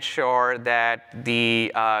also made sure that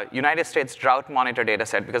the United States drought monitor data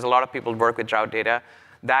set, because a lot of people work with drought data,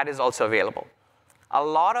 that is also available. A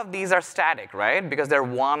lot of these are static, right? Because they're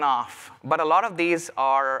one-off. But a lot of these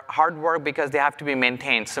are hard work because they have to be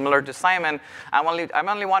maintained. Similar to Simon, I'm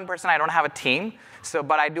only one person. I don't have a team.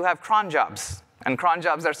 But I do have cron jobs. And cron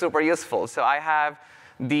jobs are super useful. So I have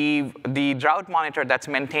the drought monitor that's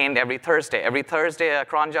maintained every Thursday. Every Thursday, a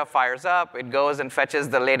cron job fires up. It goes and fetches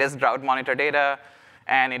the latest drought monitor data.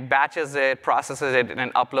 And it batches it, processes it,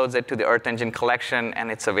 and uploads it to the Earth Engine collection. And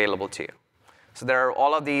it's available to you. So there are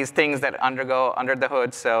all of these things that undergo under the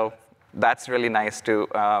hood. So that's really nice to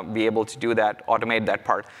be able to do that, automate that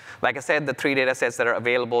part. Like I said, the 3 data sets that are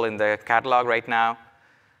available in the catalog right now.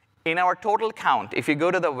 In our total count, if you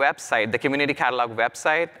go to the website, the community catalog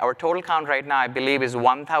website, our total count right now, I believe, is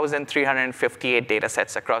 1,358 data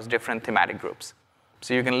sets across different thematic groups.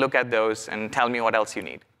 So you can look at those and tell me what else you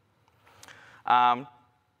need.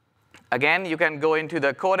 Again, you can go into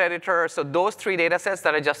the code editor. So those 3 data sets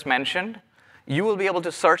that I just mentioned, you will be able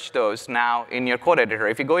to search those now in your code editor.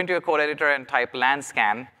 If you go into your code editor and type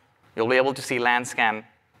Landscan, you'll be able to see Landscan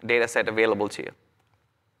data set available to you.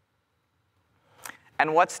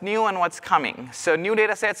 And what's new and what's coming? So new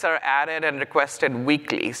data sets are added and requested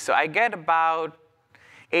weekly. So I get about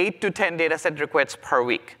 8 to 10 data set requests per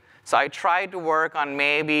week. So I try to work on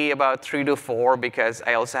maybe about 3 to 4 because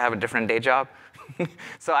I also have a different day job.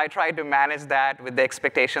 So I try to manage that with the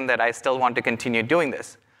expectation that I still want to continue doing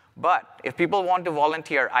this. But if people want to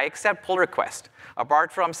volunteer, I accept pull requests.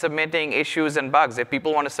 Apart from submitting issues and bugs, if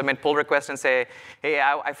people want to submit pull requests and say, hey,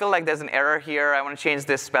 I feel like there's an error here, I want to change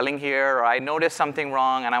this spelling here, or I noticed something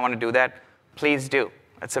wrong and I want to do that, please do.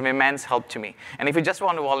 It's an immense help to me. And if you just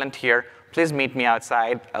want to volunteer, please meet me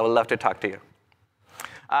outside. I would love to talk to you.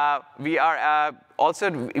 We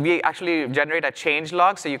actually generate a change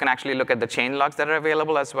log, so you can actually look at the change logs that are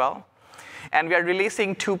available as well. And we are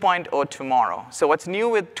releasing 2.0 tomorrow. So what's new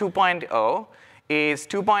with 2.0 is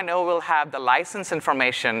 2.0 will have the license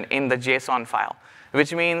information in the JSON file,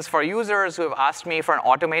 which means for users who have asked me for an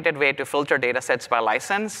automated way to filter data sets by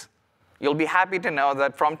license, you'll be happy to know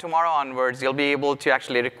that from tomorrow onwards, you'll be able to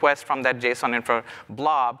actually request from that JSON info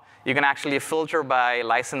blob. You can actually filter by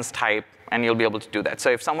license type, and you'll be able to do that. So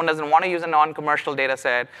if someone doesn't want to use a non-commercial data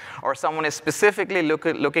set, or someone is specifically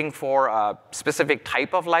looking for a specific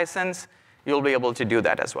type of license, you'll be able to do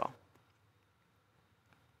that as well.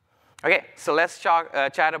 OK, so let's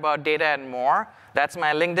chat about data and more. That's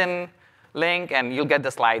my LinkedIn link, and you'll get the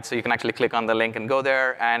slides, so you can actually click on the link and go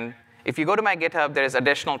there. And if you go to my GitHub, there's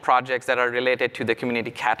additional projects that are related to the community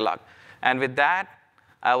catalog. And with that,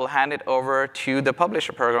 I will hand it over to the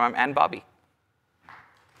publisher program and Bobby.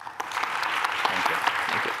 Thank you.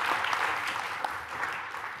 Thank you.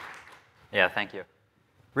 Yeah, thank you.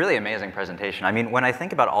 Really amazing presentation. I mean, when I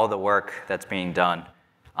think about all the work that's being done,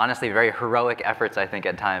 honestly, very heroic efforts, I think,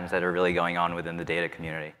 at times that are really going on within the data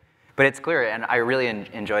community. But it's clear, and I really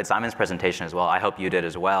enjoyed Simon's presentation as well. I hope you did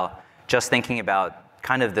as well. Just thinking about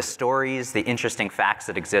kind of the stories, the interesting facts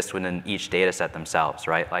that exist within each data set themselves,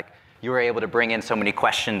 right? Like, you were able to bring in so many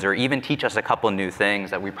questions or even teach us a couple new things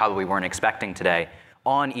that we probably weren't expecting today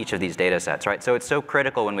on each of these data sets, right? So it's so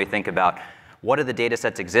critical when we think about what are the data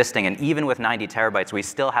sets existing, and even with 90 terabytes, we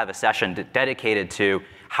still have a session dedicated to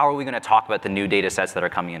how are we going to talk about the new data sets that are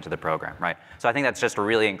coming into the program, right? So I think that's just a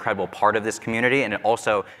really incredible part of this community, and it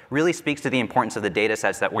also really speaks to the importance of the data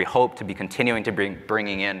sets that we hope to be continuing to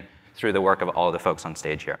bringing in through the work of all of the folks on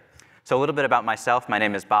stage here. So a little bit about myself. My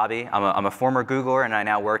name is Bobby. I'm a former Googler, and I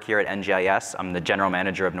now work here at NGIS. I'm the general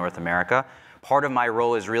manager of North America. Part of my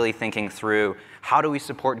role is really thinking through how do we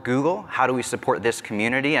support Google, how do we support this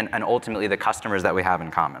community, and ultimately the customers that we have in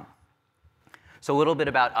common. So a little bit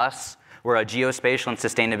about us. We're a geospatial and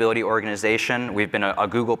sustainability organization. We've been a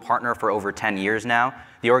Google partner for over 10 years now.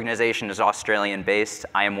 The organization is Australian-based.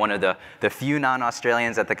 I am one of the few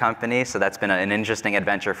non-Australians at the company, so that's been an interesting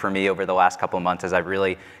adventure for me over the last couple of months as I've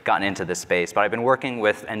really gotten into this space. But I've been working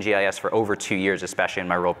with NGIS for over 2 years, especially in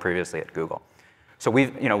my role previously at Google. So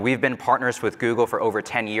we've been partners with Google for over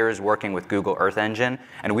 10 years working with Google Earth Engine,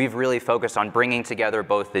 and we've really focused on bringing together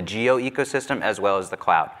both the geo ecosystem as well as the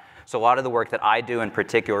cloud. So a lot of the work that I do in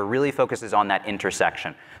particular really focuses on that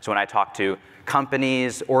intersection. So when I talk to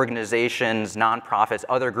companies, organizations, nonprofits,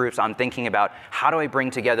 other groups, I'm thinking about how do I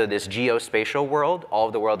bring together this geospatial world, all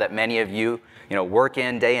of the world that many of you work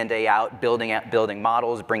in day out, building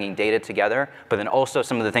models, bringing data together, but then also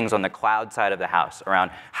some of the things on the cloud side of the house around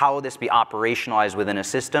how will this be operationalized within a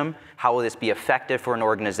system, how will this be effective for an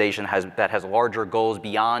organization that has larger goals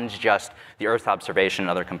beyond just the Earth observation and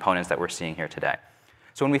other components that we're seeing here today.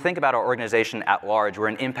 So when we think about our organization at large, we're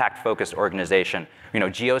an impact-focused organization.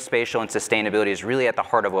 Geospatial and sustainability is really at the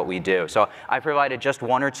heart of what we do. So I provided just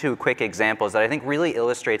one or two quick examples that I think really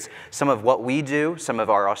illustrates some of what we do, some of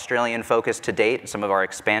our Australian focus to date, some of our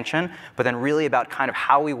expansion, but then really about kind of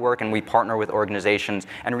how we work and we partner with organizations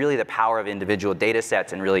and really the power of individual data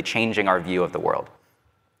sets and really changing our view of the world.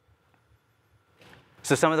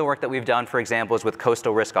 So some of the work that we've done, for example, is with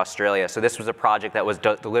Coastal Risk Australia. So this was a project that was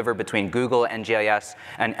delivered between Google, NGIS,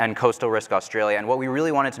 and Coastal Risk Australia. And what we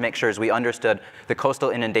really wanted to make sure is we understood the coastal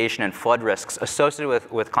inundation and flood risks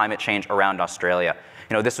associated with climate change around Australia.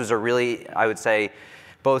 This was a really, I would say,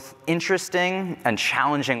 both interesting and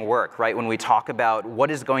challenging work, right? When we talk about what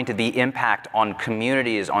is going to be the impact on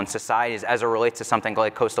communities, on societies, as it relates to something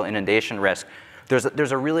like coastal inundation risk,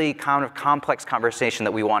 there's a really kind of complex conversation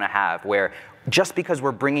that we want to have where just because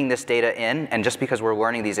we're bringing this data in and just because we're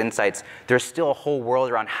learning these insights, there's still a whole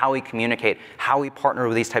world around how we communicate, how we partner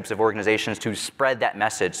with these types of organizations to spread that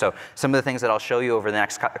message. So some of the things that I'll show you over the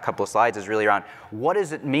next couple of slides is really around what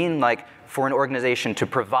does it mean like for an organization to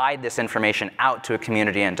provide this information out to a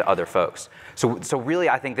community and to other folks. So really,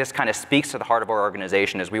 I think this kind of speaks to the heart of our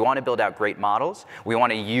organization is we want to build out great models. We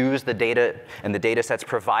want to use the data and the data sets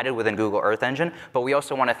provided within Google Earth Engine, but we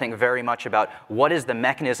also want to think very much about what is the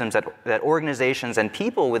mechanisms that organizations and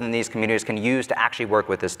people within these communities can use to actually work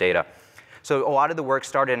with this data. So a lot of the work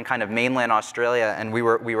started in kind of mainland Australia, and we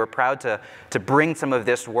were proud to bring some of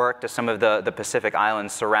this work to some of the Pacific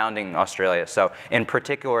islands surrounding Australia. So in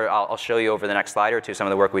particular, I'll show you over the next slide or two some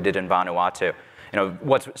of the work we did in Vanuatu.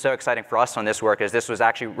 What's so exciting for us on this work is this was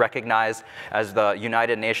actually recognized as the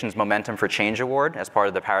United Nations Momentum for Change Award as part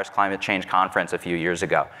of the Paris Climate Change Conference a few years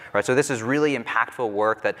ago. Right? So this is really impactful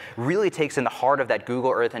work that really takes in the heart of that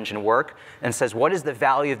Google Earth Engine work and says, what is the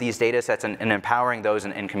value of these data sets and empowering those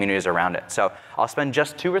in communities around it? So I'll spend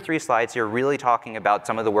just 2 or 3 slides here really talking about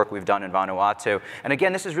some of the work we've done in Vanuatu. And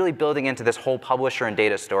again, this is really building into this whole publisher and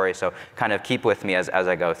data story, so kind of keep with me as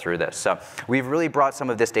I go through this. So we've really brought some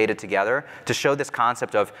of this data together to show this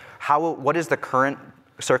concept of what is the current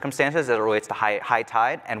circumstances as it relates to high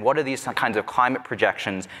tide, and what are these kinds of climate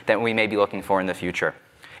projections that we may be looking for in the future.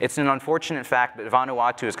 It's an unfortunate fact, but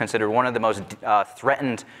Vanuatu is considered one of the most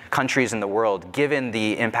threatened countries in the world, given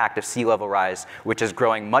the impact of sea level rise, which is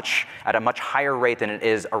growing at a much higher rate than it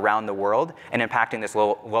is around the world, and impacting this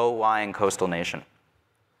low-lying coastal nation.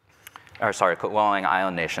 Low-lying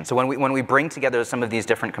island nation. So when we bring together some of these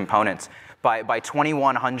different components, by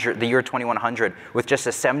 2100, the year 2100, with just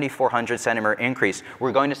a 7,400 centimeter increase,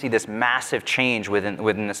 we're going to see this massive change within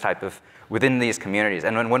these communities.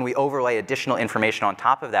 And when we overlay additional information on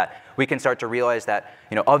top of that, we can start to realize that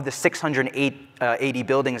of the 680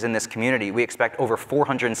 buildings in this community, we expect over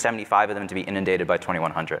 475 of them to be inundated by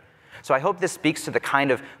 2100. So I hope this speaks to the kind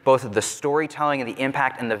of both the storytelling and the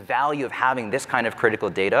impact and the value of having this kind of critical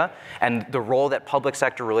data and the role that public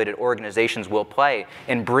sector related organizations will play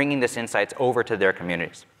in bringing this insights over to their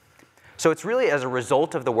communities. So it's really as a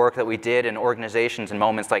result of the work that we did in organizations in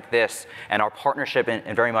moments like this and our partnership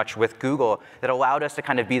and very much with Google that allowed us to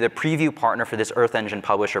kind of be the preview partner for this Earth Engine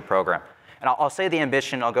Publisher program. And I'll say the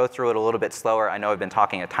ambition, I'll go through it a little bit slower. I know I've been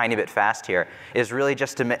talking a tiny bit fast here, is really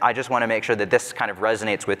I just want to make sure that this kind of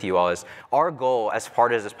resonates with you all. Is our goal as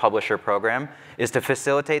part of this publisher program is to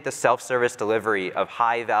facilitate the self-service delivery of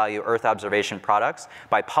high-value Earth observation products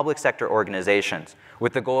by public sector organizations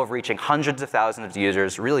with the goal of reaching hundreds of thousands of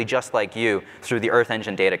users, really just like you, through the Earth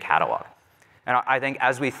Engine data catalog. And I think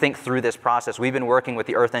as we think through this process, we've been working with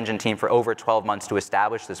the Earth Engine team for over 12 months to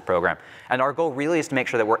establish this program. And our goal really is to make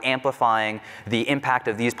sure that we're amplifying the impact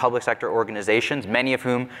of these public sector organizations, many of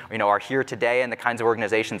whom are here today, and the kinds of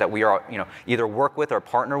organizations that we are either work with or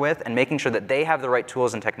partner with, and making sure that they have the right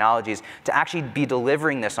tools and technologies to actually be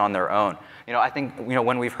delivering this on their own. I think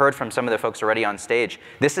when we've heard from some of the folks already on stage,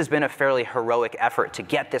 this has been a fairly heroic effort to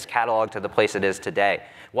get this catalog to the place it is today.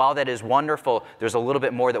 While that is wonderful, there's a little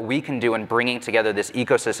bit more that we can do in bringing together this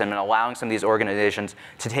ecosystem and allowing some of these organizations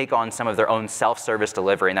to take on some of their own self-service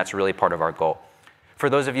delivery, and that's really part of our goal. For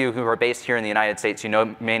those of you who are based here in the United States,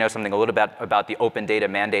 may know something a little bit about the open data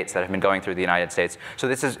mandates that have been going through the United States. So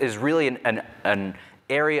this is really an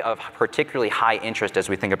area of particularly high interest as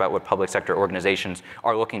we think about what public sector organizations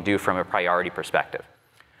are looking to do from a priority perspective.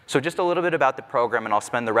 So just a little bit about the program, and I'll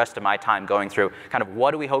spend the rest of my time going through kind of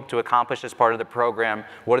what do we hope to accomplish as part of the program,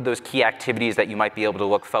 what are those key activities that you might be able to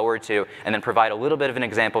look forward to, and then provide a little bit of an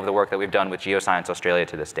example of the work that we've done with Geoscience Australia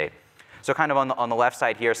to this date. So kind of on the left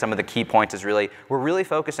side here, some of the key points is we're really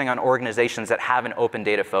focusing on organizations that have an open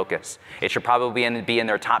data focus. It should probably be in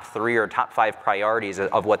their top 3 or top 5 priorities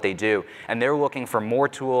of what they do. And they're looking for more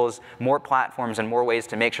tools, more platforms, and more ways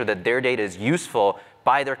to make sure that their data is useful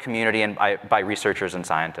by their community and by researchers and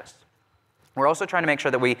scientists. We're also trying to make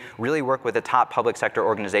sure that we really work with the top public sector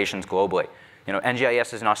organizations globally.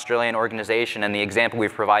 NGIS is an Australian organization, and the example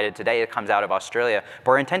we've provided today, it comes out of Australia.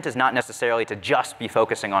 But our intent is not necessarily to just be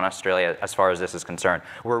focusing on Australia as far as this is concerned.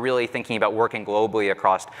 We're really thinking about working globally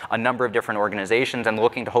across a number of different organizations and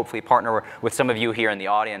looking to hopefully partner with some of you here in the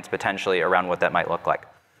audience potentially around what that might look like.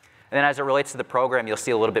 And then as it relates to the program, you'll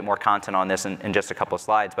see a little bit more content on this in just a couple of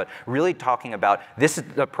slides, but really talking about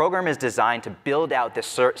the program is designed to build out this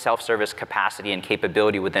self-service capacity and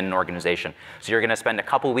capability within an organization. So you're going to spend a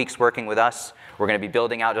couple weeks working with us. We're going to be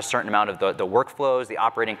building out a certain amount of the workflows, the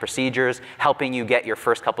operating procedures, helping you get your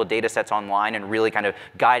first couple of data sets online and really kind of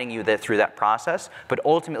guiding you through that process, but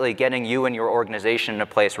ultimately getting you and your organization in a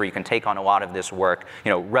place where you can take on a lot of this work,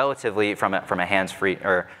 relatively from a hands-free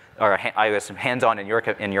or I guess hands-on in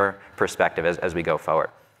your perspective as we go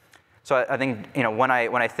forward. So I think when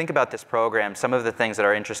I think about this program, some of the things that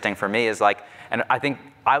are interesting for me is and I think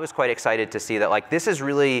I was quite excited to see that this is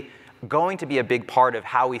really going to be a big part of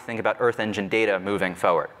how we think about Earth Engine data moving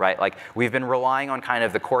forward, right? We've been relying on kind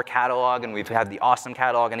of the core catalog, and we've had the awesome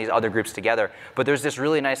catalog and these other groups together, but there's this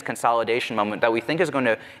really nice consolidation moment that we think is going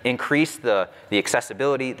to increase the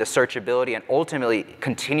accessibility, the searchability, and ultimately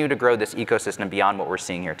continue to grow this ecosystem beyond what we're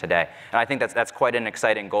seeing here today. And I think that's quite an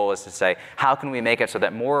exciting goal, is to say, how can we make it so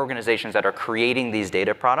that more organizations that are creating these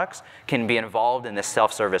data products can be involved in this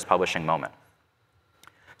self-service publishing moment?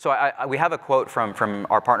 So we have a quote from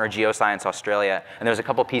our partner Geoscience Australia, and there's a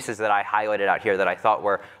couple pieces that I highlighted out here that I thought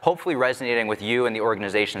were hopefully resonating with you and the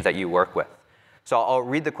organizations that you work with. So I'll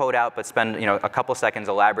read the quote out, but spend a couple seconds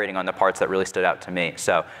elaborating on the parts that really stood out to me.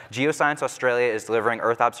 So Geoscience Australia is delivering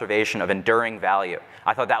Earth observation of enduring value.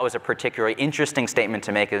 I thought that was a particularly interesting statement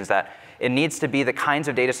to make, is that it needs to be the kinds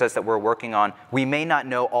of data sets that we're working on. We may not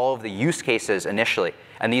know all of the use cases initially,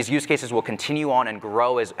 and these use cases will continue on and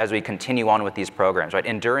grow as we continue on with these programs, right?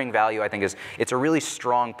 Enduring value, I think, it's a really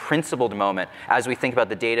strong principled moment as we think about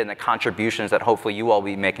the data and the contributions that hopefully you all will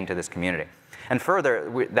be making to this community. And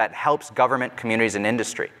further, that helps government, communities, and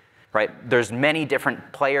industry, right? There's many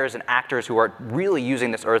different players and actors who are really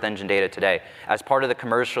using this Earth Engine data today. As part of the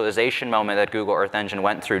commercialization moment that Google Earth Engine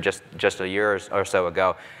went through just a year or so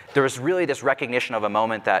ago, there was really this recognition of a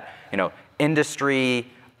moment that industry,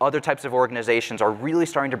 other types of organizations are really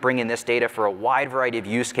starting to bring in this data for a wide variety of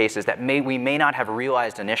use cases that we may not have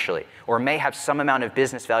realized initially, or may have some amount of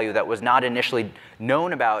business value that was not initially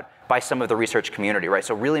known about by some of the research community, right?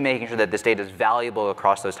 So really making sure that this data is valuable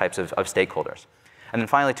across those types of stakeholders. And then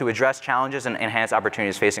finally, to address challenges and enhance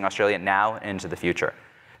opportunities facing Australia now and into the future.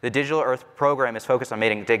 The Digital Earth program is focused on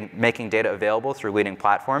making data available through leading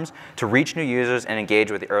platforms to reach new users and engage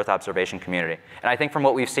with the Earth observation community. And I think from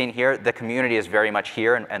what we've seen here, the community is very much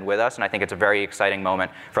here and with us, and I think it's a very exciting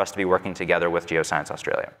moment for us to be working together with Geoscience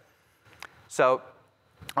Australia. So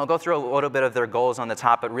I'll go through a little bit of their goals on the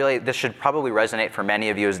top, but really this should probably resonate for many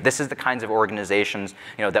of you, as this is the kinds of organizations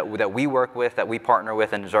that we work with, that we partner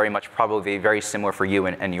with, and is very much probably very similar for you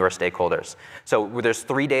and your stakeholders. So there's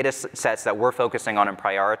 3 data sets that we're focusing on and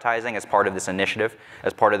prioritizing as part of this initiative,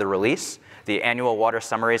 as part of the release: the annual water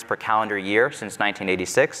summaries per calendar year since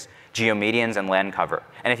 1986, geomedians, and land cover.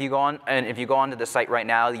 And if you go onto the site right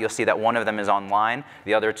now, you'll see that one of them is online.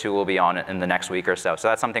 The other 2 will be on in the next week or so. So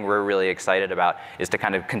that's something we're really excited about, is to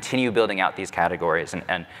kind of continue building out these categories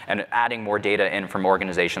and adding more data in from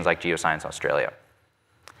organizations like Geoscience Australia.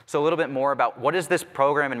 So a little bit more about what is this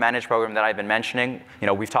program and managed program that I've been mentioning.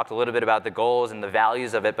 We've talked a little bit about the goals and the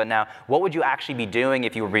values of it, but now what would you actually be doing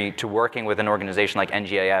if you were to working with an organization like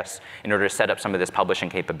NGIS in order to set up some of this publishing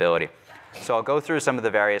capability? So I'll go through some of the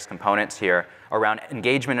various components here around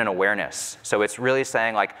engagement and awareness. So it's really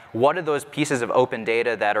saying, like, what are those pieces of open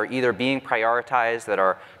data that are either being prioritized, that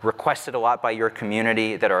are requested a lot by your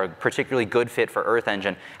community, that are a particularly good fit for Earth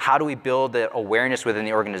Engine? How do we build the awareness within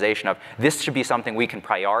the organization of this should be something we can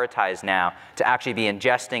prioritize now to actually be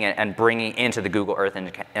ingesting and bringing into the Google Earth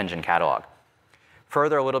Engine catalog?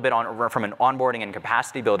 Further, a little bit from an onboarding and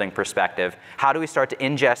capacity building perspective, how do we start to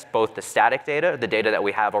ingest both the static data, the data that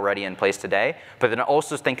we have already in place today, but then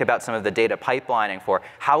also think about some of the data pipelining for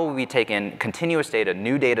how will we take in continuous data,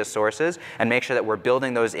 new data sources, and make sure that we're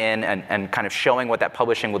building those in and kind of showing what that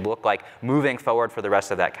publishing would look like moving forward for the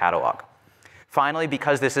rest of that catalog. Finally,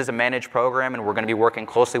 because this is a managed program and we're going to be working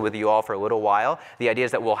closely with you all for a little while, the idea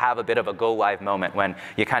is that we'll have a bit of a go-live moment when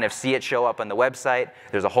you kind of see it show up on the website.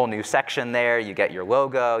 There's a whole new section there. You get your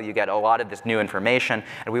logo. You get a lot of this new information.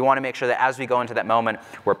 And we want to make sure that as we go into that moment,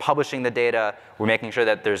 we're publishing the data. We're making sure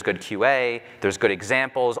that there's good QA, there's good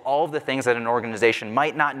examples, all of the things that an organization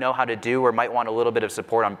might not know how to do or might want a little bit of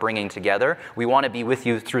support on bringing together. We want to be with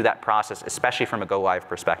you through that process, especially from a go-live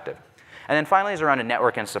perspective. And then finally is around a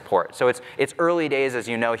network and support. So it's early days, as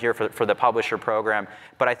you know, here for the publisher program.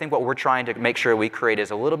 But I think what we're trying to make sure we create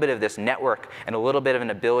is a little bit of this network and a little bit of an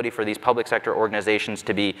ability for these public sector organizations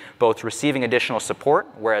to be both receiving additional support,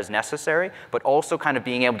 whereas necessary, but also kind of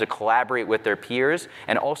being able to collaborate with their peers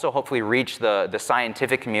and also hopefully reach the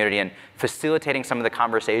scientific community and facilitating some of the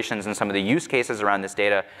conversations and some of the use cases around this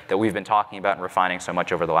data that we've been talking about and refining so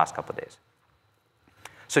much over the last couple of days.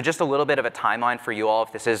 So just a little bit of a timeline for you all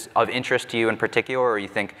if this is of interest to you in particular, or you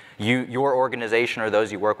think your organization or those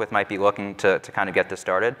you work with might be looking to kind of get this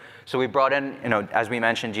started. So we brought in, as we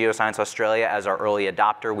mentioned, Geoscience Australia as our early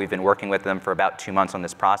adopter. We've been working with them for about 2 months on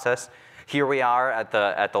this process. Here we are at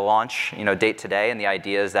the launch date today, and the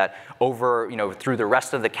idea is that over through the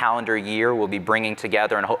rest of the calendar year, we'll be bringing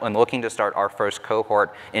together and looking to start our first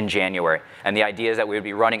cohort in January. And the idea is that we would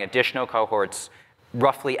be running additional cohorts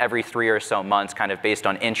roughly every 3 or so months, kind of based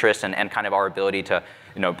on interest and kind of our ability to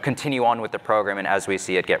continue on with the program and as we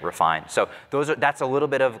see it get refined. So that's a little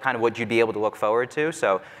bit of kind of what you'd be able to look forward to.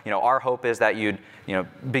 So our hope is that you'd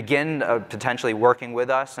begin potentially working with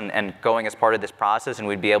us and going as part of this process, and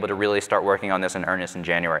we'd be able to really start working on this in earnest in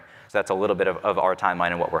January. So that's a little bit of our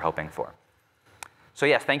timeline and what we're hoping for. So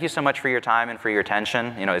yes, thank you so much for your time and for your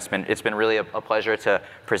attention. It's been really a pleasure to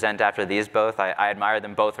present after these both. I admire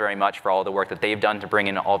them both very much for all the work that they've done to bring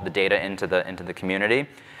in all the data into the community,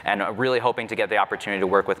 and really hoping to get the opportunity to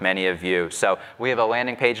work with many of you. So we have a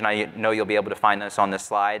landing page, and I know you'll be able to find this on the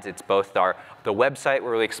slides. It's both the website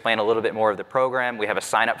where we explain a little bit more of the program. We have a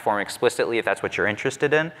sign-up form explicitly if that's what you're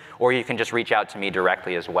interested in, or you can just reach out to me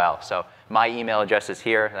directly as well. So my email address is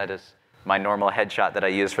here. That is my normal headshot that I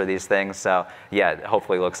use for these things. So yeah, it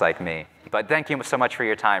hopefully looks like me. But thank you so much for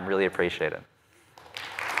your time. Really appreciate it.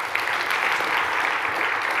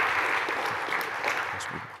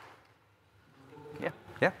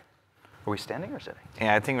 Yeah. Are we standing or sitting?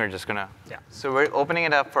 Yeah, I think we're just gonna. Yeah. So we're opening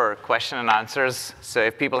it up for question and answers. So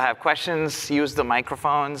if people have questions, use the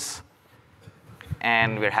microphones.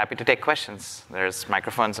 And we're happy to take questions. There's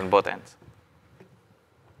microphones on both ends.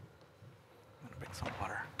 I'm gonna bring some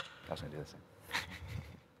water. I was going to do the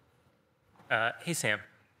same. Hey, Sam.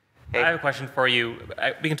 Hey. I have a question for you.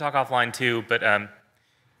 We can talk offline too, but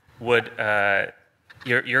would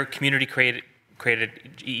your community created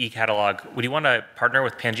EE catalog, would you want to partner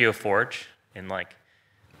with Pangeo4 and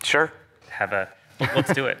Sure. have a,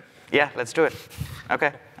 let's do it. Yeah, let's do it.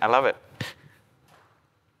 Okay, I love it.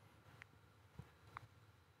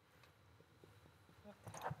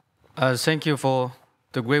 Thank you for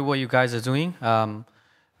the great work you guys are doing.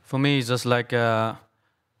 For me, it's just like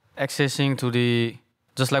accessing to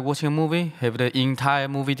just like watching a movie, have the entire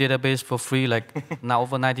movie database for free, like now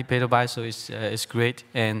over 90 petabytes, so it's great.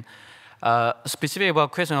 And specifically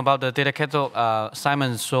about question about the data catalog,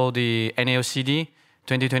 Simon showed the NALCD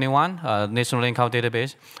 2021, National Land Count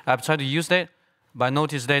Database. I've tried to use that, but I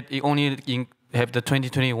noticed that it only have the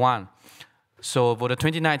 2021. So for the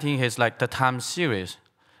 2019, it's like the time series.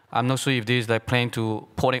 I'm not sure if this is like planning to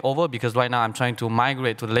port it over, because right now I'm trying to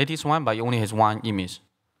migrate to the latest one, but it only has one image.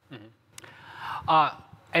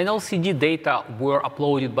 NLCD data were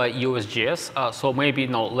uploaded by USGS, so maybe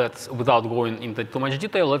let's, without going into too much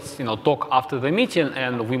detail, let's talk after the meeting,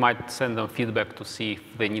 and we might send them feedback to see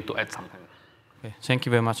if they need to add something. Okay, thank you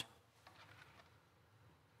very much.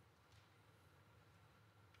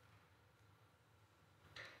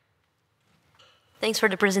 Thanks for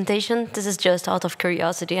the presentation. This is just out of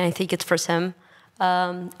curiosity. I think it's for Sam.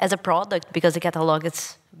 As a product, because the catalog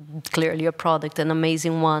is clearly a product, an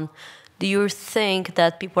amazing one, do you think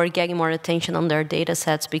that people are getting more attention on their data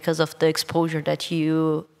sets because of the exposure that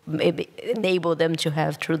you maybe enable them to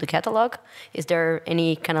have through the catalog? Is there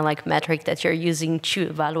any kind of like metric that you're using to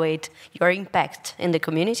evaluate your impact in the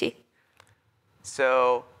community?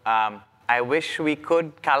 So I wish we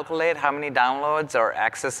could calculate how many downloads or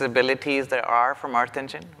accessibilities there are from Earth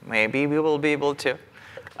Engine. Maybe we will be able to.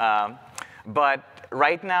 But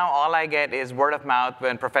right now, all I get is word of mouth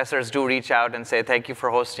when professors do reach out and say, thank you for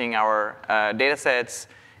hosting our data sets.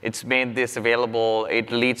 It's made this available. It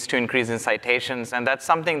leads to increase in citations. And that's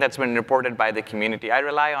something that's been reported by the community. I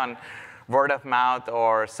rely on word of mouth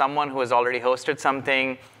or someone who has already hosted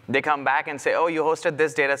something. They come back and say, oh, you hosted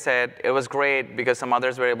this data set. It was great because some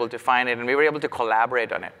others were able to find it, and we were able to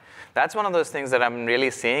collaborate on it. That's one of those things that I'm really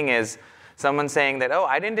seeing is someone saying that, oh,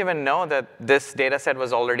 I didn't even know that this data set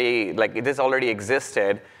was already, like this already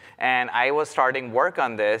existed, and I was starting work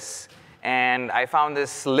on this, and I found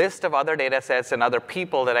this list of other data sets and other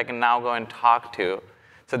people that I can now go and talk to.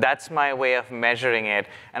 So that's my way of measuring it.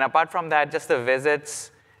 And apart from that, just the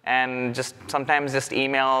visits and just sometimes just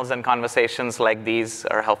emails and conversations like these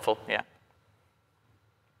are helpful, yeah.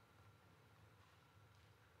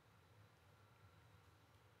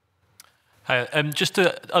 Just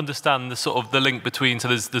to understand the sort of the link between, so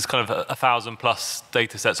there's kind of 1,000+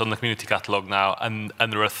 data sets on the community catalog now, and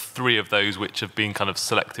there are 3 of those which have been kind of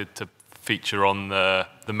selected to feature on the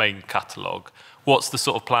main catalog. What's the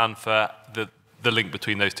sort of plan for the link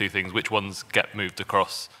between those 2 things? Which ones get moved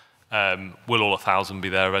across? Will all 1,000 be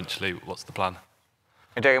there eventually? What's the plan?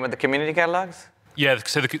 You're talking about the community catalogs? Yeah,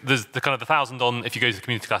 so there's the kind of 1,000 on if you go to the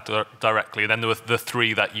community catalog directly, and then there were the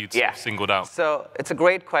 3 that you'd sort of singled out. So it's a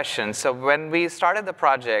great question. So when we started the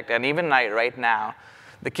project, and even right now,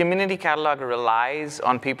 the community catalog relies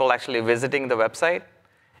on people actually visiting the website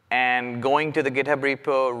and going to the GitHub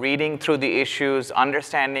repo, reading through the issues,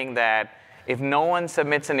 understanding that if no one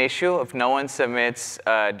submits an issue, if no one submits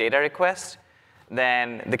a data request,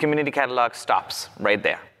 then the community catalog stops right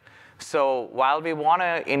there. So while we want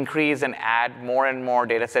to increase and add more and more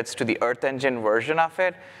data sets to the Earth Engine version of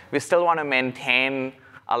it, we still want to maintain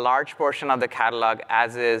a large portion of the catalog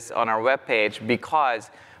as is on our web page because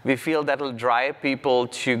we feel that will drive people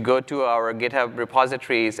to go to our GitHub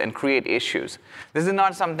repositories and create issues. This is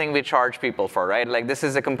not something we charge people for, right? Like this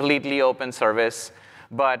is a completely open service.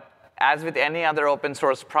 But as with any other open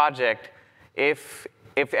source project, if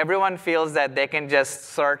everyone feels that they can just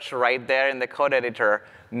search right there in the code editor,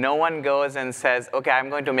 no one goes and says, OK, I'm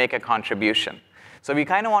going to make a contribution. So we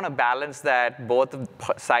kind of want to balance that, both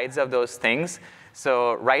sides of those things.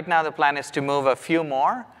 So right now, the plan is to move a few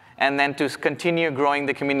more, and then to continue growing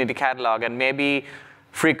the community catalog. And maybe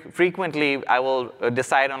frequently, I will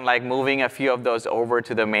decide on like moving a few of those over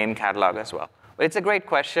to the main catalog as well. But it's a great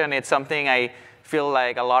question. It's something I feel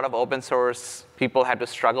like a lot of open source people had to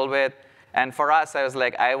struggle with. And for us, I was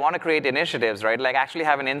like, I want to create initiatives, right? Like actually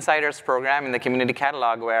have an insiders program in the community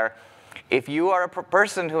catalog where if you are a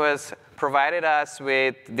person who has provided us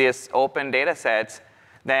with these open data sets,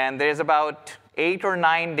 then there's about 8 or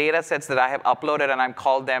 9 data sets that I have uploaded, and I've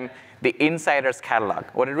called them the insiders catalog.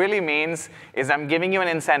 What it really means is I'm giving you an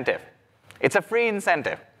incentive. It's a free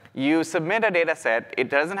incentive. You submit a data set. It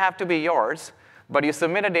doesn't have to be yours. But you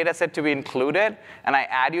submit a data set to be included, and I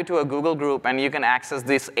add you to a Google group, and you can access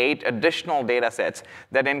these 8 additional data sets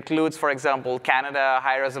that includes, for example, Canada,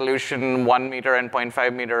 high resolution, 1 meter and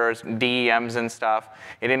 0.5 meters, DEMs and stuff.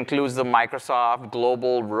 It includes the Microsoft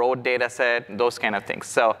global road data set, those kind of things.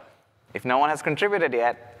 So if no one has contributed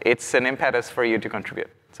yet, it's an impetus for you to contribute.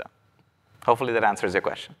 So hopefully that answers your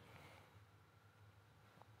question.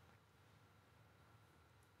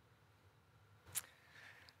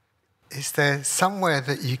 Is there somewhere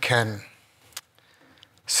that you can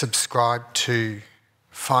subscribe to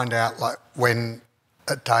find out like when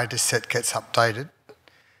a data set gets updated?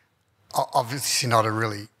 Obviously not a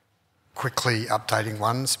really quickly updating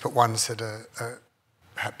ones, but ones that are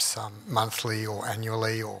perhaps monthly or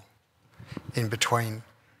annually or in between.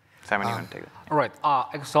 Simon, you want to take it? All right,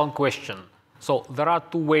 excellent question. So there are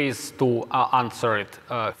 2 ways to answer it.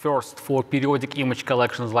 First, for periodic image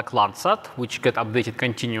collections like Landsat, which get updated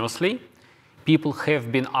continuously, people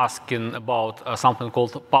have been asking about something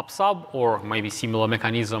called PubSub or maybe similar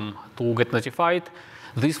mechanism to get notified.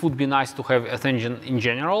 This would be nice to have Earth Engine in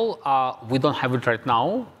general. We don't have it right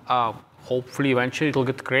now. Hopefully, eventually, it will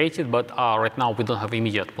get created, but right now, we don't have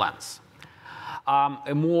immediate plans.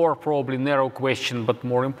 A more probably narrow question, but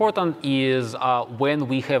more important, is when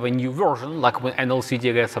we have a new version, like when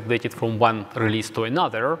NLCD gets updated from one release to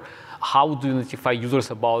another, how do you notify users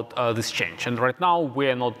about this change? And right now, we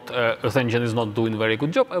are not, Earth Engine is not doing a very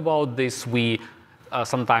good job about this. We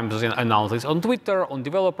sometimes announce this on Twitter, on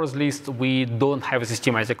developers list. We don't have a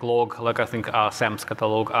systematic log, like I think Sam's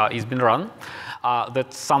catalog is being run.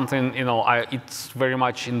 That's something, it's very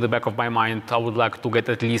much in the back of my mind. I would like to get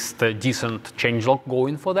at least a decent changelog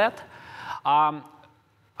going for that. I'm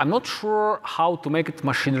not sure how to make it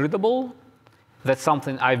machine readable. That's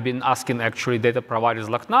something I've been asking actually data providers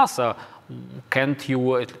like NASA. Can't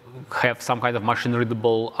you have some kind of machine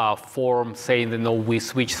readable form saying we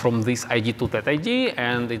switched from this ID to that ID,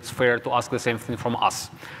 and it's fair to ask the same thing from us?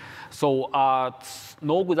 So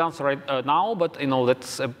no good answer right now, but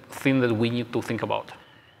that's a thing that we need to think about.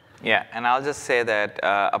 Yeah, and I'll just say that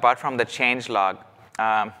apart from the changelog,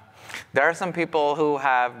 there are some people who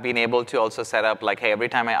have been able to also set up like, hey, every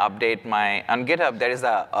time I update on GitHub, there is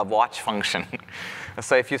a watch function.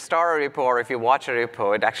 So if you store a repo or if you watch a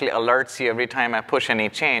repo, it actually alerts you every time I push any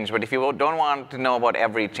change. But if you don't want to know about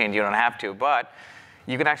every change, you don't have to. But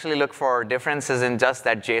you can actually look for differences in just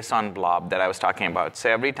that JSON blob that I was talking about. So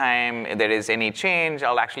every time there is any change,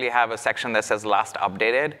 I'll actually have a section that says last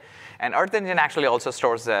updated. And Earth Engine actually also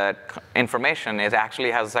stores that information. It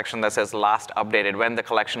actually has a section that says last updated, when the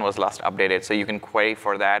collection was last updated. So you can query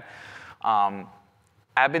for that.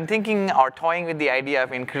 I've been thinking or toying with the idea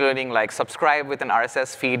of including like subscribe with an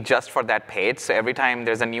RSS feed just for that page. So every time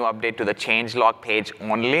there's a new update to the changelog page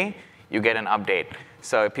only, you get an update.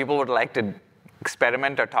 So if people would like to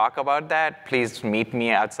experiment or talk about that, please meet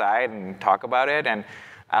me outside and talk about it. And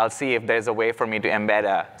I'll see if there's a way for me to embed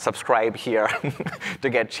a subscribe here to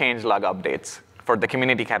get changelog updates for the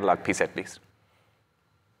community catalog piece at least.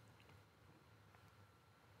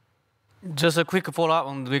 Just a quick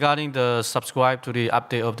follow-up regarding the subscribe to the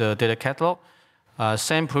update of the data catalog.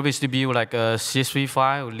 Sam previously built like a CSV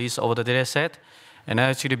file list over the data set, and I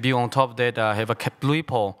actually built on top of that have a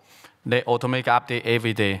repo. They automatically update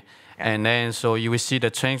every day. Yeah. And then so you will see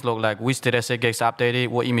the changelog, like which data set gets updated,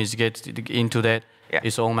 what image gets into that. Yeah.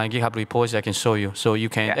 It's on my GitHub repos I can show you. So you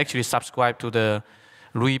can actually subscribe to the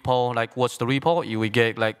repo, like watch the repo, you will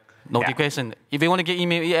get like notification. Yeah. If you want to get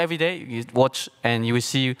email every day, you watch and you will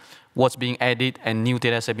see what's being added and new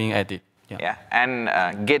data set being added. Yeah,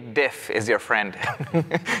 and git diff is your friend.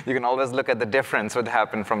 You can always look at the difference what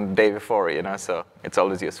happened from the day before, so it's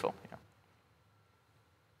always useful. Yeah.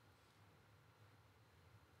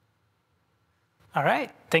 All right,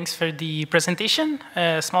 thanks for the presentation.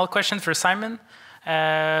 Small question for Simon.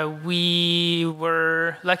 We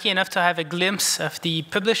were lucky enough to have a glimpse of the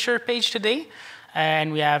publisher page today,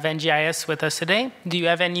 and we have NGIS with us today. Do you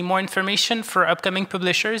have any more information for upcoming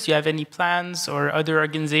publishers? Do you have any plans or other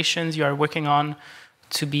organizations you are working on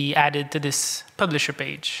to be added to this publisher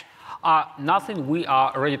page? Nothing we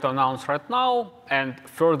are ready to announce right now. And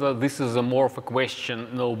further, this is more of a question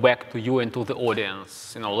back to you and to the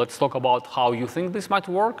audience. Let's talk about how you think this might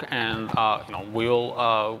work, and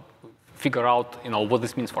we'll figure out what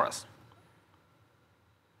this means for us.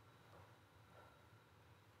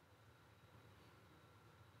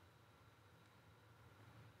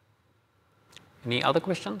 Any other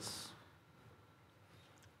questions?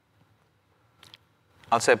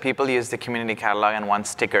 Also, people use the community catalog and want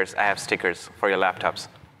stickers. I have stickers for your laptops.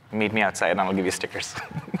 Meet me outside and I'll give you stickers.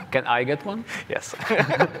 Can I get one? Yes.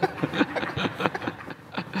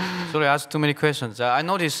 Sorry, I asked too many questions. I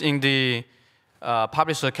noticed in the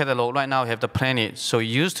publisher catalog right now we have the planet. So it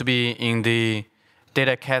used to be in the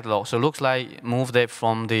data catalog. So it looks like move that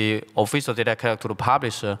from the official data catalog to the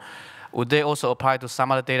publisher. Would they also apply to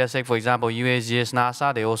some other data set? For example, USGS,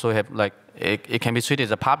 NASA, they also have like, it can be treated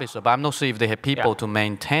as a publisher, but I'm not sure if they have people to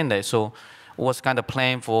maintain that. So what's kind of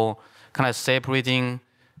plan for kind of separating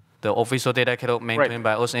the official data catalog maintained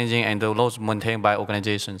by Earth Engine and those maintained by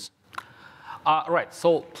organizations? Right,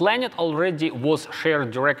 so Planet already was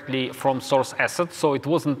shared directly from source assets, so it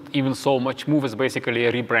wasn't even so much move as basically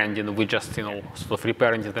a rebranding. We just, sort of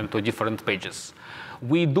reparented them to different pages.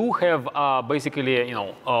 We do have basically,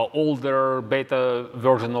 older beta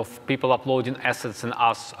version of people uploading assets and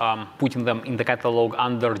us putting them in the catalog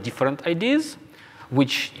under different IDs,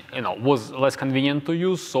 which was less convenient to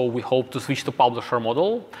use. So we hope to switch to publisher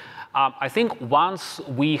model. I think once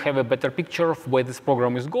we have a better picture of where this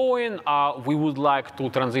program is going, we would like to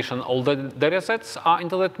transition all the datasets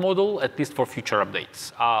into that model, at least for future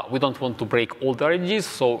updates. We don't want to break all the IDs,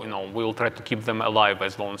 so we will try to keep them alive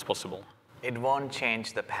as long as possible. It won't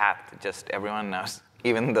change the path, just everyone knows.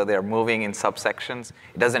 Even though they're moving in subsections,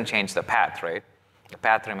 it doesn't change the path, right? The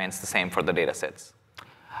path remains the same for the datasets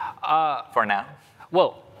for now.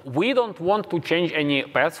 Well, we don't want to change any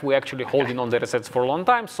paths. We're actually holding on datasets for a long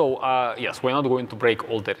time. So yes, we're not going to break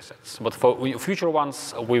all datasets. But for future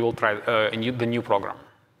ones, we will try the new program.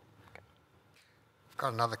 I've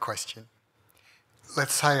got another question.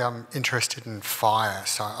 Let's say I'm interested in fire.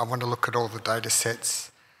 So I want to look at all the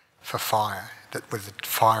datasets for fire, with the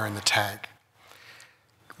fire in the tag.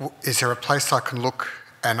 Is there a place I can look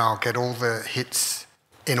and I'll get all the hits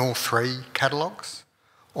in all 3 catalogs?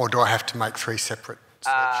 Or do I have to make 3 separate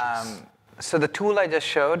searches? So the tool I just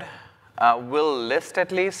showed will list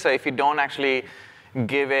at least. So if you don't actually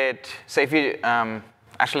give it, so if you,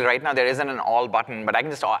 actually right now there isn't an all button, but I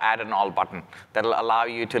can just add an all button that'll allow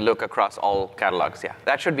you to look across all catalogs. Yeah,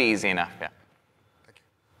 that should be easy enough. Yeah, Thank you.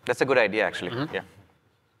 That's a good idea actually. Mm-hmm. Yeah.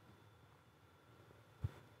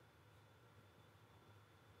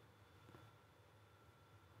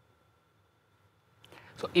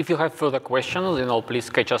 So if you have further questions,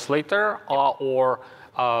 please catch us later, or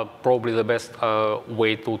probably the best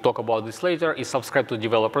way to talk about this later is subscribe to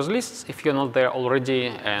developers lists if you're not there already,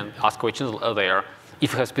 and ask questions there.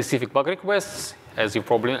 If you have specific bug requests, as you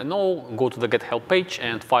probably know, go to the Get Help page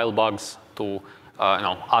and file bugs to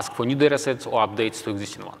ask for new datasets or updates to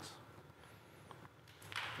existing ones.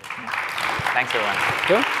 Thanks, everyone. Thank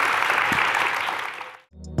you.